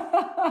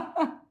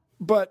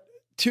 But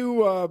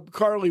to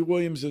Carly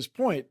Williams's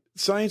point,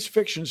 science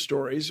fiction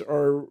stories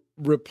are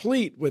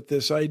replete with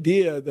this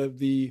idea that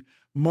the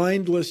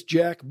mindless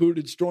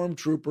jackbooted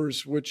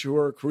stormtroopers, who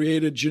are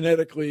created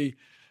genetically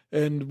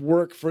and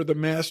work for the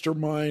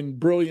mastermind,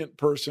 brilliant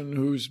person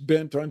who's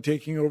bent on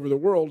taking over the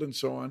world and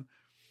so on.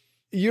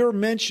 You're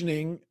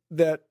mentioning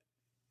that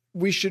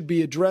we should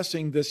be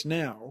addressing this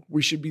now.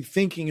 We should be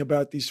thinking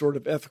about these sort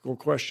of ethical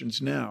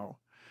questions now.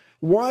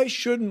 Why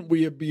shouldn't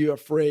we be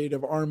afraid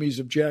of armies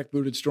of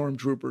jackbooted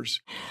stormtroopers?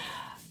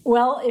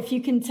 Well, if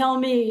you can tell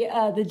me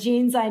the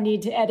genes I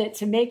need to edit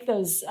to make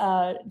those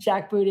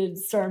jackbooted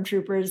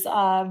stormtroopers,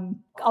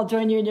 I'll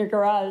join you in your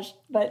garage.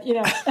 But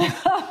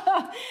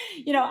I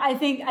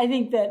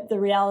think that the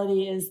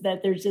reality is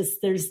that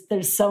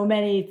there's so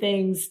many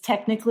things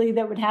technically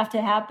that would have to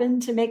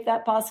happen to make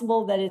that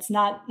possible that it's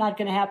not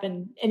going to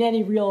happen in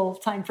any real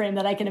time frame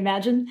that I can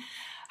imagine.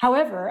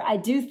 However, I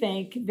do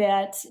think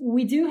that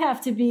we do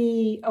have to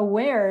be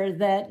aware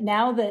that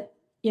now that,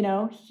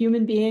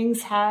 human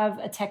beings have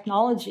a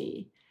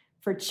technology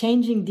for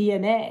changing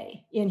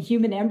DNA in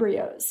human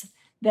embryos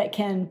that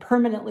can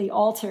permanently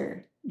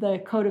alter the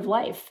code of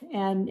life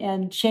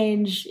and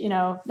change,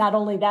 not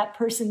only that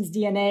person's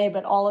DNA,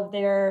 but all of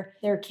their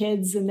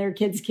kids and their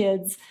kids'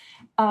 kids.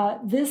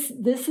 This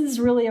is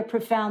really a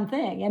profound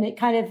thing. And it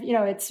kind of,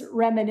 it's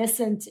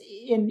reminiscent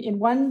in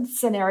one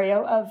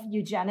scenario of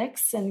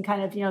eugenics and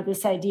kind of,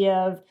 this idea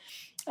of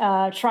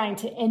trying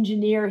to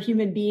engineer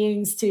human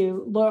beings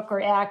to look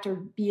or act or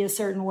be a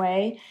certain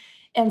way.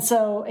 And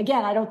so,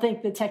 again, I don't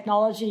think the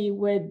technology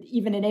would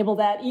even enable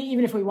that.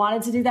 Even if we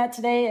wanted to do that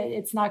today,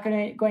 it's not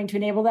going to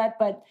enable that.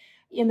 But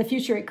in the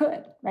future, it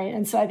could, right?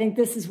 And so I think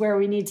this is where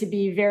we need to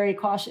be very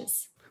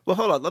cautious. Well,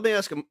 hold on. Let me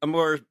ask a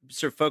more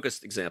sort of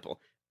focused example.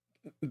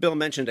 Bill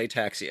mentioned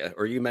ataxia,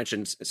 or you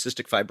mentioned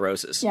cystic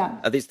fibrosis.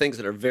 Yeah. These things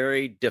that are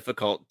very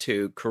difficult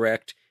to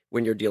correct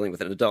when you're dealing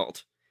with an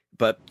adult.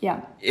 But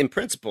in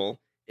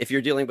principle, if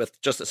you're dealing with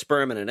just a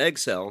sperm and an egg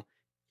cell,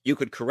 you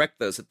could correct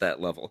those at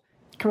that level.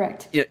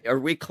 Correct. Are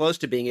we close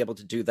to being able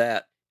to do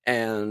that?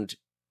 And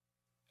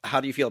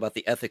how do you feel about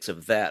the ethics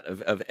of that,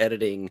 of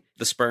editing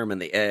the sperm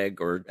and the egg,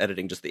 or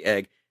editing just the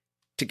egg,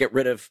 to get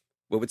rid of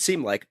what would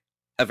seem like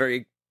a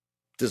very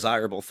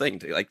desirable thing,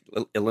 to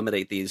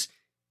eliminate these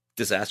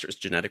disastrous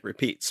genetic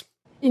repeats?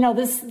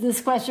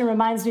 This question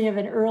reminds me of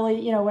an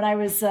early, when I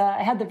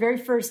had the very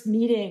first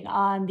meeting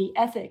on the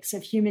ethics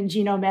of human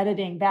genome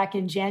editing back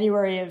in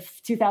January of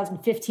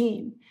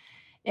 2015.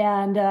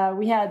 And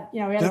we had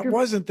that a group.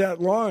 Wasn't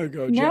that long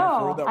ago, Jennifer.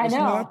 No, that was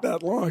not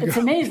that long ago. It's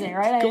amazing,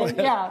 right?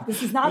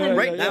 This is not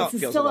right now. It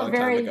feels still a long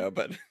time ago,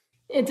 but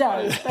it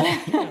does.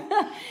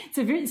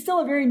 It's still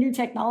a very new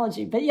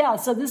technology. But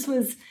so this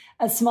was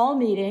a small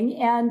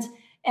meeting,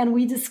 and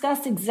we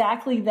discussed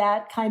exactly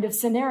that kind of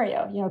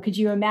scenario. Could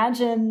you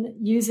imagine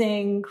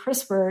using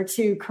CRISPR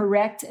to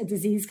correct a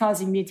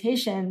disease-causing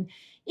mutation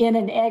in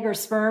an egg or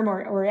sperm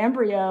or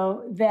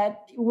embryo that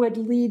would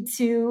lead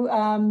to,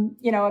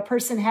 a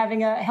person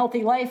having a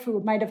healthy life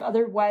who might have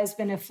otherwise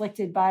been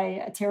afflicted by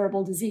a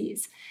terrible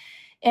disease?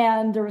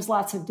 And there was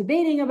lots of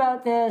debating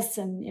about this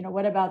and,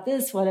 what about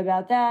this? What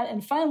about that?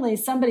 And finally,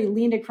 somebody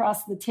leaned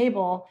across the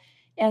table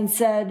and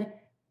said,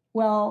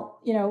 well,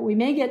 we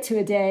may get to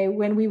a day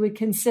when we would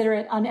consider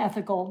it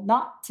unethical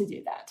not to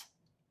do that.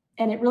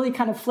 And it really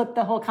kind of flipped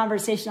the whole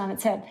conversation on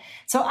its head.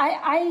 So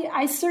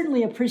I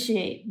certainly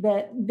appreciate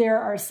that there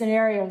are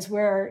scenarios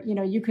where,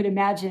 you could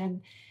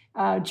imagine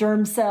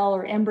germ cell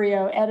or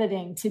embryo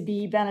editing to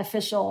be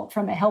beneficial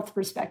from a health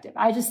perspective.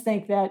 I just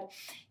think that,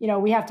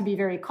 we have to be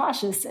very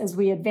cautious as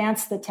we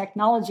advance the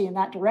technology in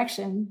that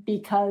direction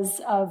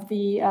because of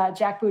the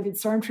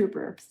jackbooted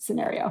stormtrooper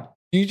scenario.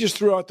 You just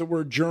threw out the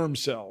word germ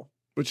cell,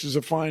 which is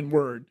a fine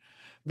word.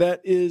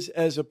 That is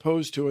as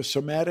opposed to a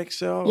somatic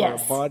cell or a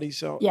body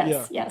cell?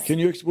 Yes.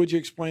 Would you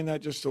explain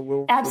that just a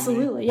little?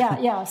 Absolutely,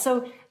 yeah.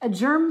 So a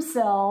germ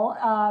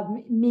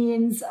cell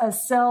means a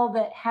cell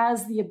that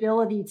has the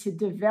ability to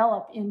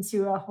develop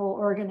into a whole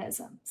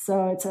organism.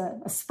 So it's a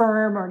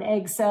sperm or an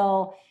egg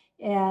cell,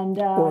 and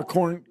or a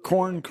corn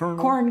kernel.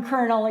 Corn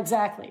kernel,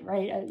 exactly,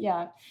 right?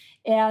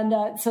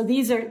 And so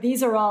these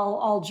are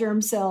all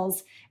germ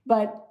cells,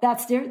 but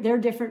they're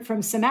different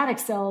from somatic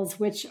cells,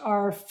 which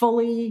are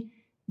fully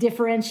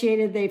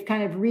differentiated. They've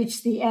kind of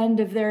reached the end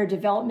of their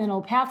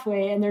developmental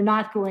pathway, and they're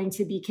not going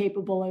to be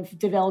capable of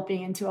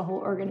developing into a whole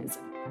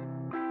organism.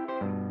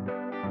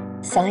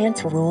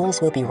 Science Rules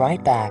will be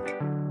right back.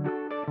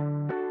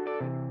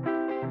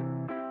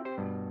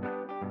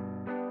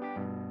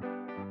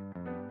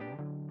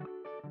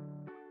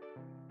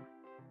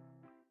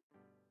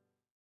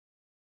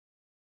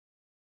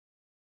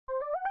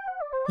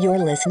 You're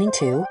listening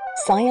to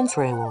Science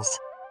Rules.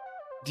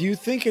 Do you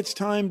think it's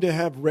time to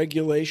have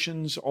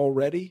regulations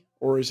already,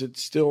 or is it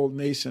still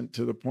nascent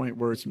to the point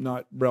where it's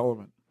not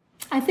relevant?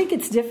 I think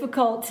it's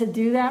difficult to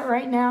do that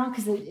right now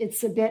because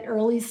it's a bit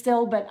early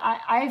still, but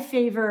I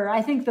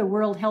think the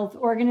World Health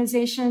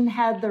Organization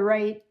had the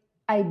right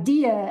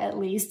idea, at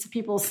least.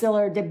 People still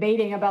are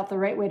debating about the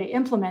right way to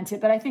implement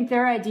it, but I think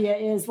their idea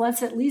is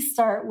let's at least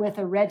start with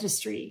a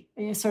registry,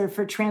 sort of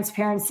for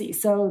transparency,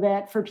 so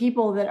that for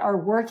people that are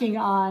working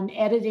on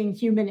editing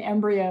human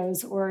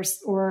embryos or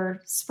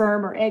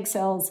sperm or egg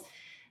cells,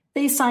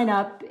 they sign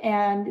up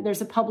and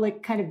there's a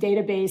public kind of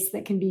database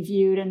that can be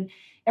viewed and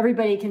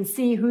everybody can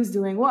see who's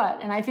doing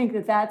what. And I think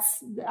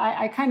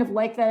I kind of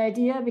like that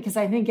idea because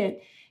I think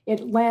it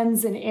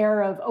lends an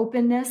air of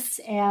openness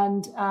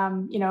and,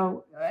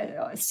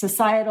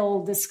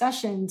 societal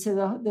discussion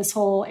to this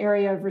whole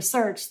area of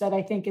research that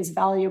I think is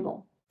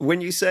valuable.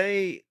 When you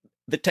say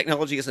the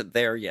technology isn't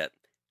there yet,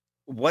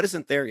 what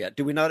isn't there yet?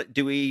 Do we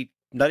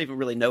not even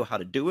really know how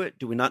to do it?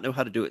 Do we not know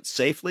how to do it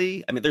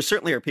safely? I mean, there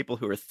certainly are people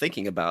who are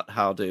thinking about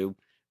how to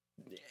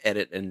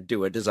edit and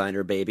do a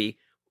designer baby.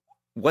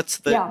 What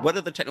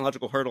are the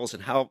technological hurdles,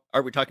 and how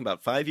are we talking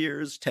about 5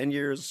 years, 10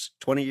 years,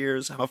 20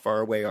 years? How far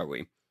away are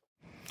we?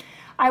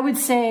 I would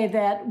say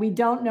that we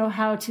don't know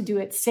how to do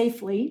it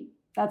safely.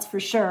 That's for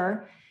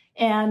sure.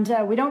 And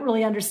we don't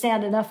really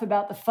understand enough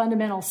about the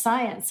fundamental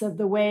science of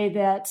the way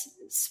that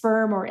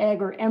sperm or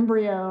egg or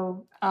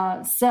embryo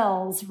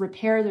cells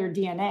repair their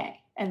DNA.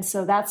 And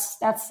so that's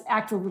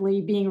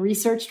actively being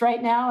researched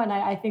right now. And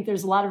I think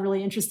there's a lot of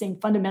really interesting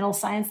fundamental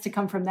science to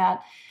come from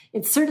that.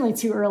 It's certainly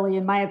too early,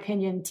 in my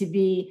opinion, to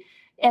be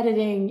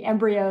editing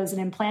embryos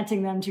and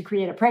implanting them to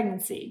create a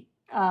pregnancy.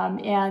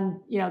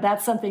 And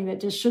that's something that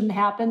just shouldn't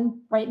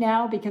happen right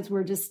now, because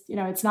we're just,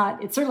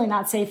 it's certainly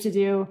not safe to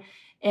do.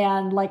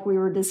 And like we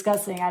were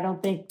discussing, I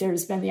don't think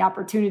there's been the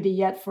opportunity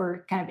yet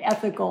for kind of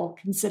ethical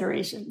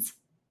considerations.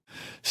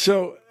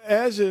 So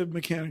as a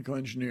mechanical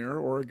engineer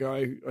or a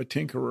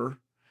tinkerer,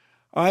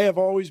 I have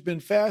always been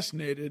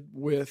fascinated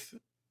with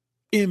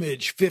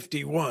image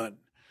 51,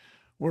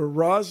 where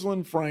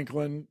Rosalind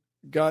Franklin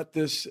got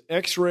this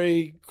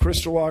X-ray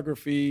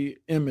crystallography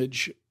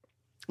image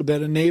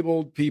that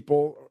enabled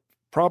people,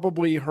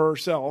 probably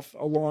herself,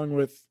 along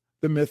with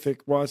the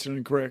mythic Watson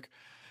and Crick,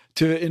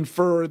 to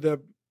infer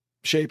the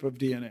shape of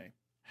DNA.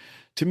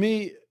 To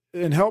me,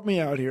 and help me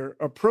out here,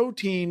 a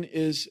protein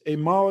is a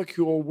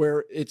molecule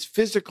where its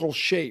physical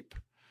shape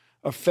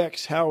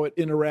affects how it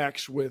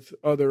interacts with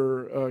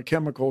other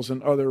chemicals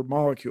and other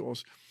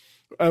molecules,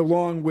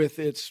 along with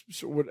its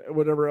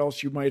whatever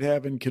else you might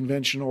have in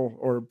conventional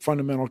or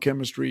fundamental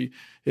chemistry.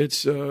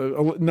 It's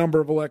a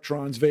number of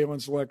electrons,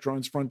 valence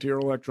electrons, frontier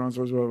electrons,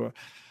 blah, blah, blah.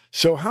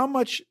 So how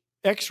much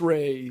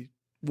X-ray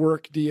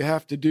work do you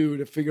have to do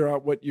to figure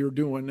out what you're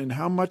doing? And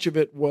how much of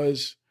it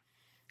was,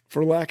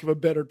 for lack of a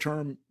better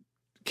term,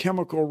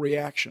 chemical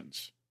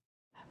reactions?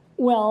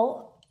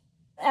 Well,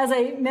 as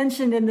I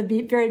mentioned in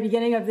the very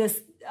beginning of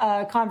this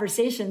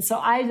conversation, so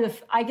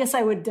I guess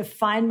I would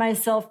define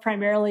myself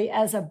primarily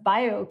as a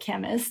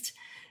biochemist.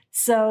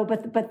 So,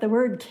 but the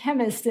word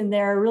chemist in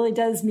there really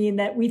does mean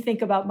that we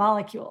think about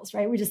molecules,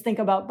 right? We just think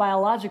about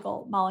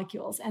biological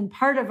molecules. And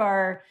part of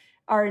our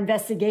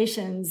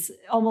investigations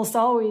almost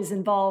always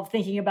involve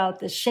thinking about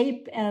the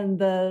shape and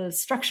the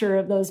structure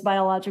of those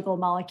biological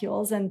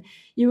molecules. And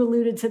you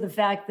alluded to the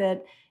fact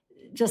that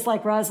just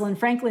like Rosalind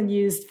Franklin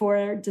used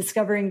for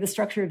discovering the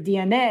structure of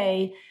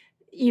DNA,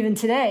 even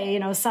today,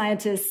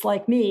 scientists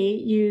like me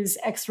use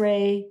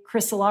X-ray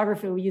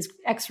crystallography. We use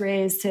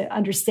X-rays to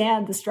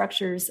understand the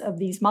structures of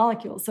these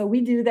molecules. So we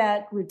do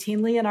that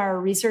routinely in our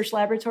research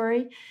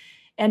laboratory.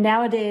 And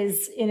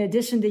nowadays, in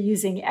addition to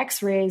using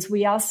X-rays,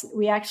 we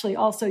actually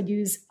also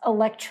use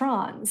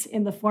electrons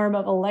in the form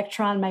of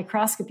electron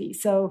microscopy.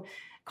 So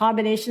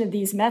combination of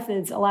these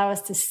methods allow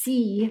us to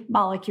see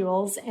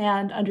molecules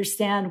and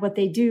understand what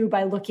they do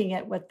by looking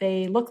at what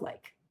they look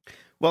like.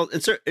 Well,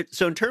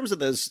 so in terms of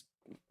those,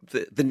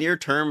 the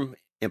near-term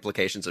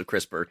implications of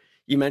CRISPR,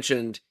 you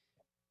mentioned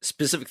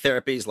specific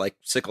therapies like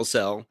sickle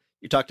cell.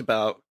 You talked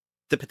about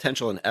the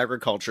potential in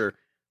agriculture.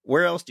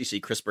 Where else do you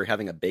see CRISPR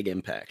having a big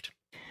impact?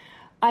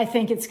 I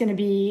think it's going to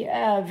be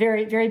a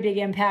very, very big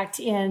impact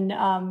in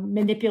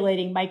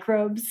manipulating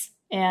microbes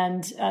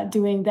and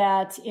doing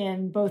that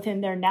both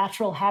in their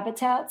natural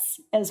habitats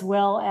as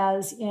well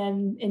as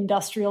in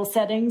industrial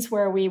settings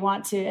where we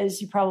want to,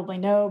 as you probably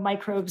know,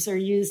 microbes are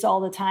used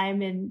all the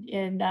time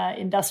in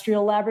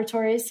industrial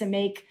laboratories to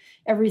make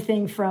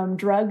everything from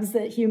drugs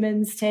that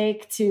humans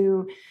take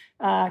to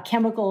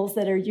chemicals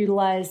that are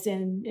utilized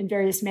in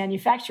various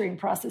manufacturing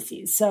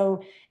processes.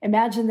 So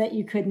imagine that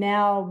you could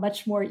now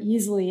much more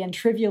easily and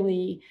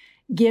trivially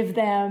give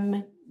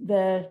them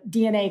the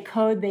DNA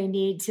code they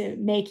need to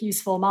make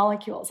useful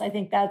molecules. I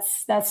think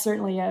that's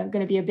certainly going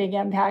to be a big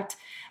impact.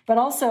 But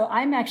also,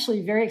 I'm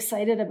actually very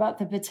excited about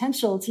the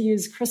potential to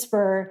use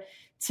CRISPR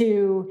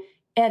to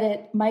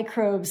edit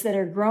microbes that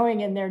are growing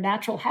in their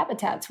natural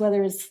habitats,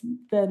 whether it's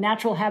the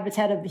natural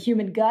habitat of the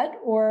human gut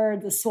or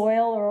the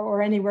soil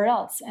or anywhere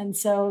else. And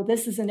so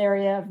this is an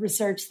area of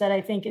research that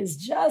I think is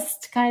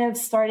just kind of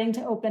starting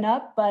to open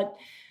up, but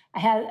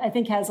I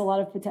think has a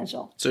lot of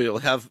potential. So you'll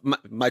have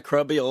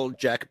microbial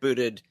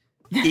jackbooted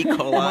E.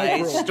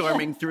 coli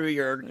storming through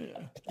your.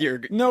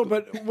 No,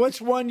 but what's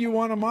one you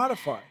want to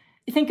modify?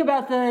 Think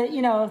about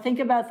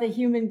the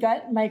human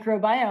gut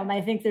microbiome.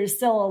 I think there's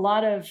still a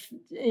lot of,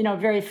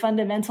 very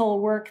fundamental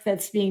work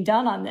that's being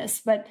done on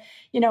this. But,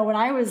 when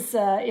I was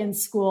in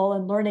school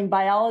and learning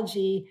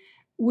biology,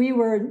 we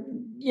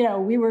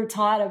were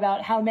taught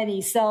about how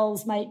many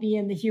cells might be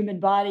in the human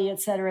body,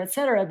 et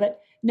cetera, but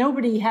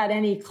nobody had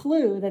any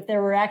clue that there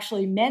were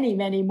actually many,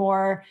 many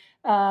more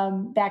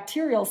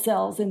bacterial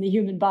cells in the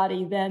human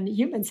body than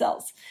human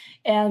cells.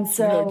 And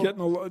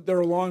so they're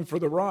along for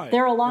the ride.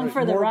 They're along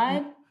for the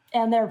ride.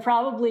 And they're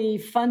probably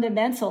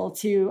fundamental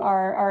to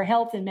our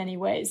health in many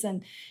ways.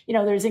 And,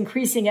 there's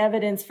increasing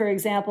evidence, for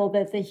example,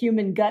 that the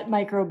human gut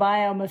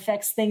microbiome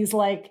affects things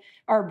like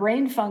our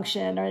brain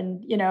function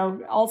and,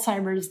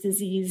 Alzheimer's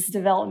disease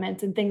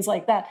development and things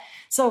like that.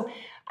 So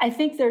I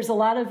think there's a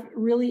lot of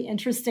really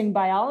interesting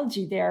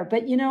biology there.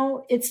 But,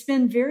 it's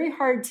been very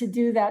hard to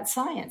do that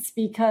science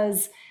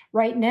because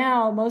right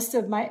now, most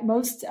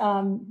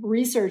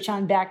research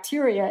on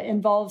bacteria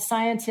involves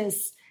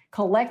scientists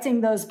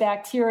collecting those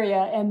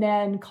bacteria and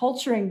then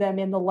culturing them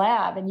in the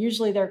lab. And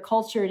usually they're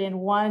cultured in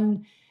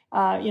one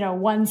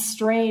one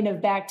strain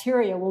of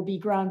bacteria will be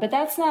grown, but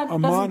that's not a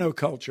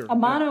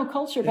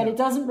monoculture. But it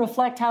doesn't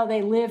reflect how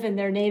they live in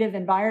their native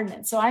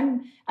environment. So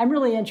I'm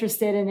really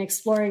interested in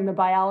exploring the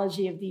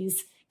biology of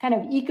these kind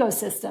of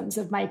ecosystems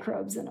of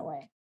microbes in a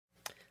way.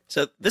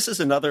 So this is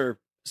another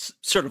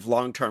sort of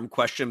long-term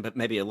question, but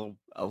maybe a little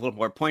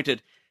more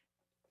pointed.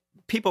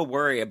 People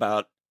worry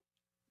about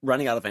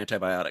running out of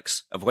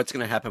antibiotics, of what's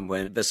going to happen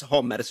when this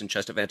whole medicine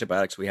chest of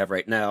antibiotics we have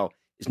right now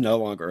is no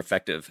longer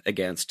effective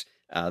against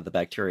the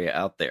bacteria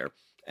out there.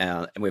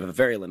 And we have a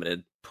very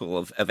limited pool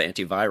of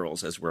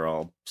antivirals, as we're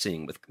all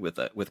seeing with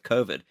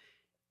COVID.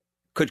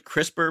 Could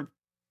CRISPR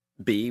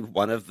be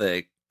one of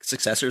the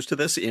successors to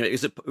this?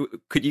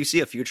 Could you see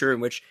a future in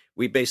which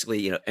we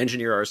basically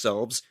engineer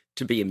ourselves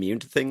to be immune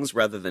to things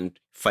rather than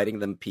fighting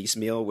them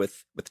piecemeal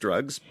with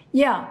drugs?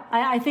 Yeah,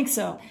 I think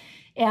so.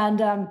 And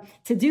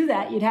to do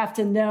that, you'd have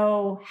to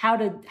know how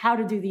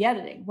to do the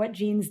editing, what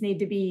genes need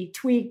to be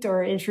tweaked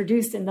or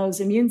introduced in those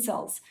immune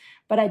cells.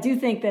 But I do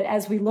think that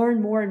as we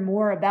learn more and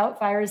more about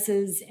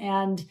viruses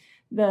and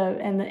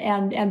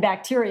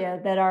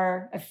bacteria that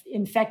are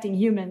infecting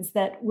humans,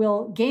 that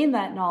we'll gain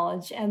that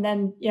knowledge, and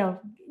then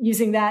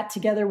using that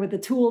together with the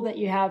tool that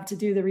you have to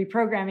do the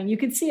reprogramming, you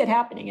could see it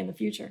happening in the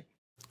future.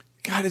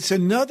 God, it's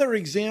another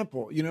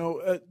example.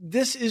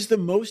 This is the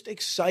most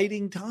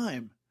exciting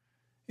time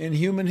in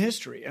human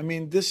history. I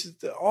mean, this is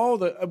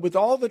with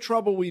all the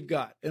trouble we've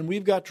got, and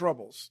we've got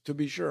troubles to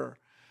be sure,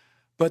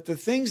 but the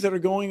things that are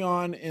going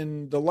on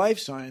in the life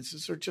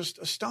sciences are just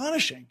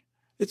astonishing.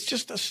 It's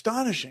just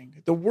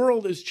astonishing. The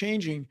world is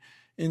changing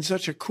in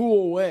such a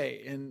cool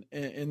way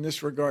in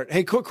this regard.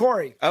 Hey,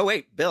 Corey. Oh,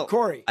 wait, Bill.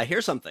 Corey. I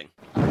hear something.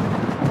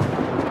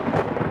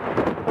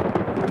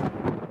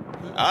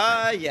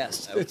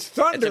 Yes. It's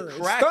thunder. It's a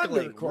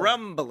crackling,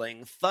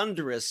 rumbling,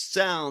 thunderous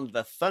sound,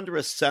 the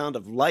thunderous sound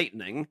of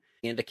lightning,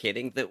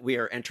 indicating that we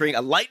are entering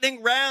a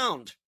lightning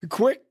round.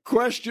 Quick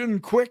question,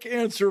 quick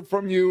answer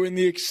from you in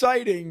the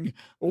exciting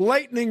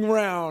lightning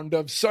round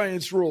of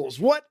Science Rules.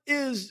 What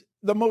is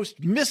the most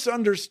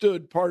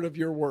misunderstood part of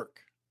your work?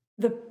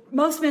 The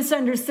most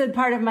misunderstood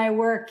part of my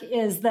work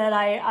is that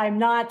I'm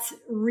not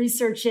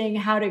researching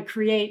how to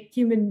create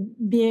human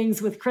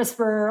beings with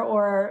CRISPR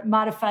or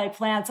modified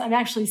plants. I'm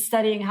actually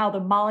studying how the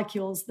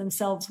molecules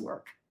themselves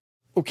work.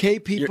 Okay,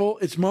 people,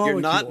 it's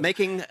molecules. You're not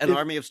making an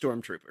army of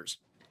stormtroopers.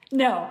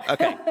 No.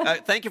 Okay.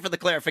 Thank you for the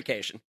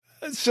clarification.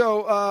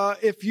 So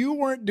if you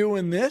weren't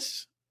doing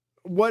this,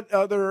 what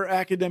other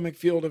academic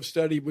field of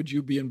study would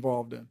you be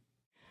involved in?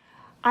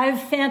 I've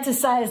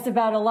fantasized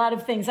about a lot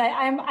of things.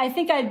 I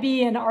think I'd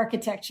be in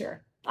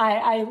architecture.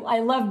 I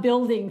love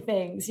building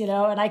things, and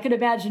I could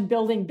imagine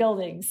building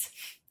buildings,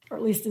 or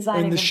at least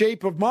designing And the them.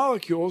 shape of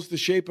molecules, the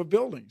shape of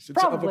buildings.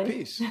 It's Probably. of a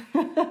piece.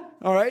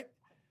 All right.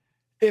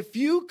 If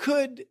you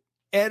could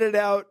edit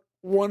out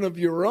one of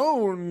your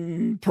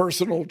own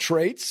personal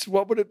traits,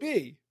 what would it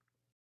be?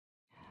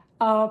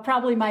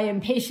 Probably my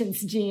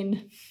impatience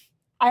gene.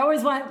 I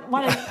always want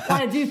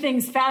to do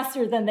things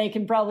faster than they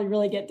can probably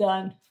really get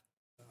done.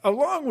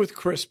 Along with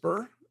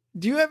CRISPR,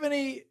 do you have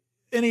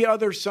any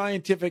other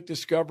scientific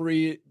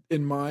discovery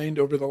in mind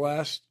over the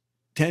last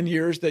 10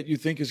 years that you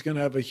think is going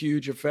to have a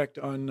huge effect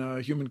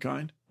on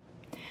humankind?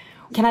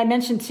 Can I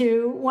mention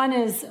two? One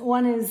is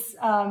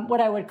what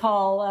I would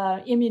call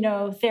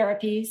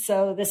immunotherapy.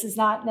 So this is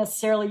not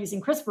necessarily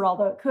using CRISPR,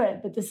 although it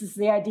could, but this is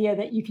the idea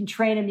that you can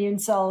train immune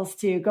cells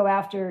to go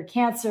after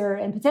cancer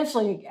and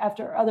potentially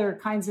after other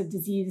kinds of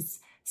disease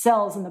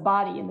cells in the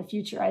body in the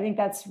future. I think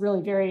that's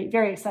really very,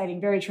 very exciting,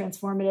 very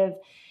transformative.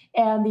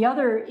 And the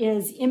other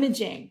is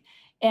imaging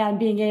and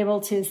being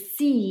able to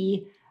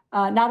see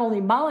not only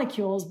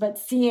molecules, but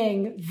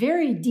seeing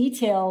very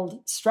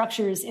detailed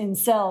structures in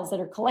cells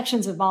that are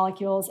collections of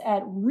molecules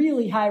at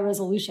really high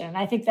resolution. And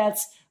I think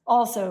that's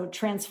also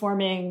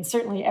transforming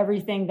certainly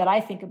everything that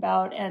I think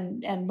about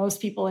and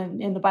most people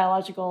in the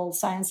biological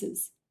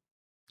sciences.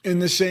 In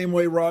the same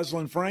way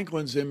Rosalind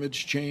Franklin's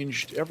image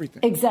changed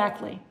everything.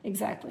 Exactly.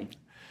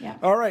 Yeah.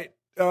 All right.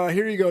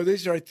 Here you go.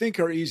 These I think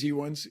are easy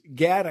ones.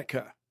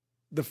 Gattaca,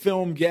 the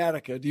film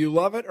Gattaca. Do you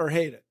love it or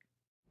hate it?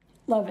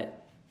 Love it.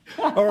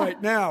 All right.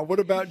 Now, what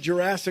about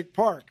Jurassic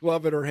Park?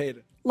 Love it or hate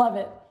it? Love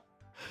it.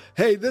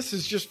 Hey, this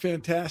is just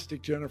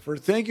fantastic, Jennifer.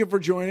 Thank you for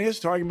joining us,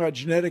 talking about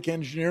genetic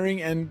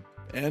engineering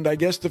and I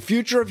guess the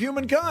future of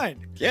humankind.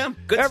 Yeah,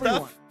 good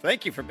Everyone. stuff.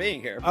 Thank you for being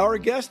here. Our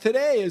guest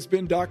today has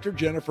been Dr.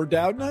 Jennifer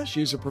Doudna.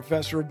 She's a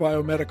professor of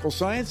biomedical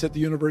science at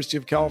the University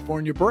of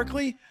California,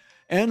 Berkeley,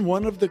 and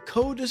one of the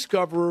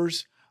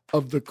co-discoverers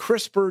of the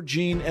CRISPR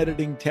gene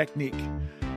editing technique.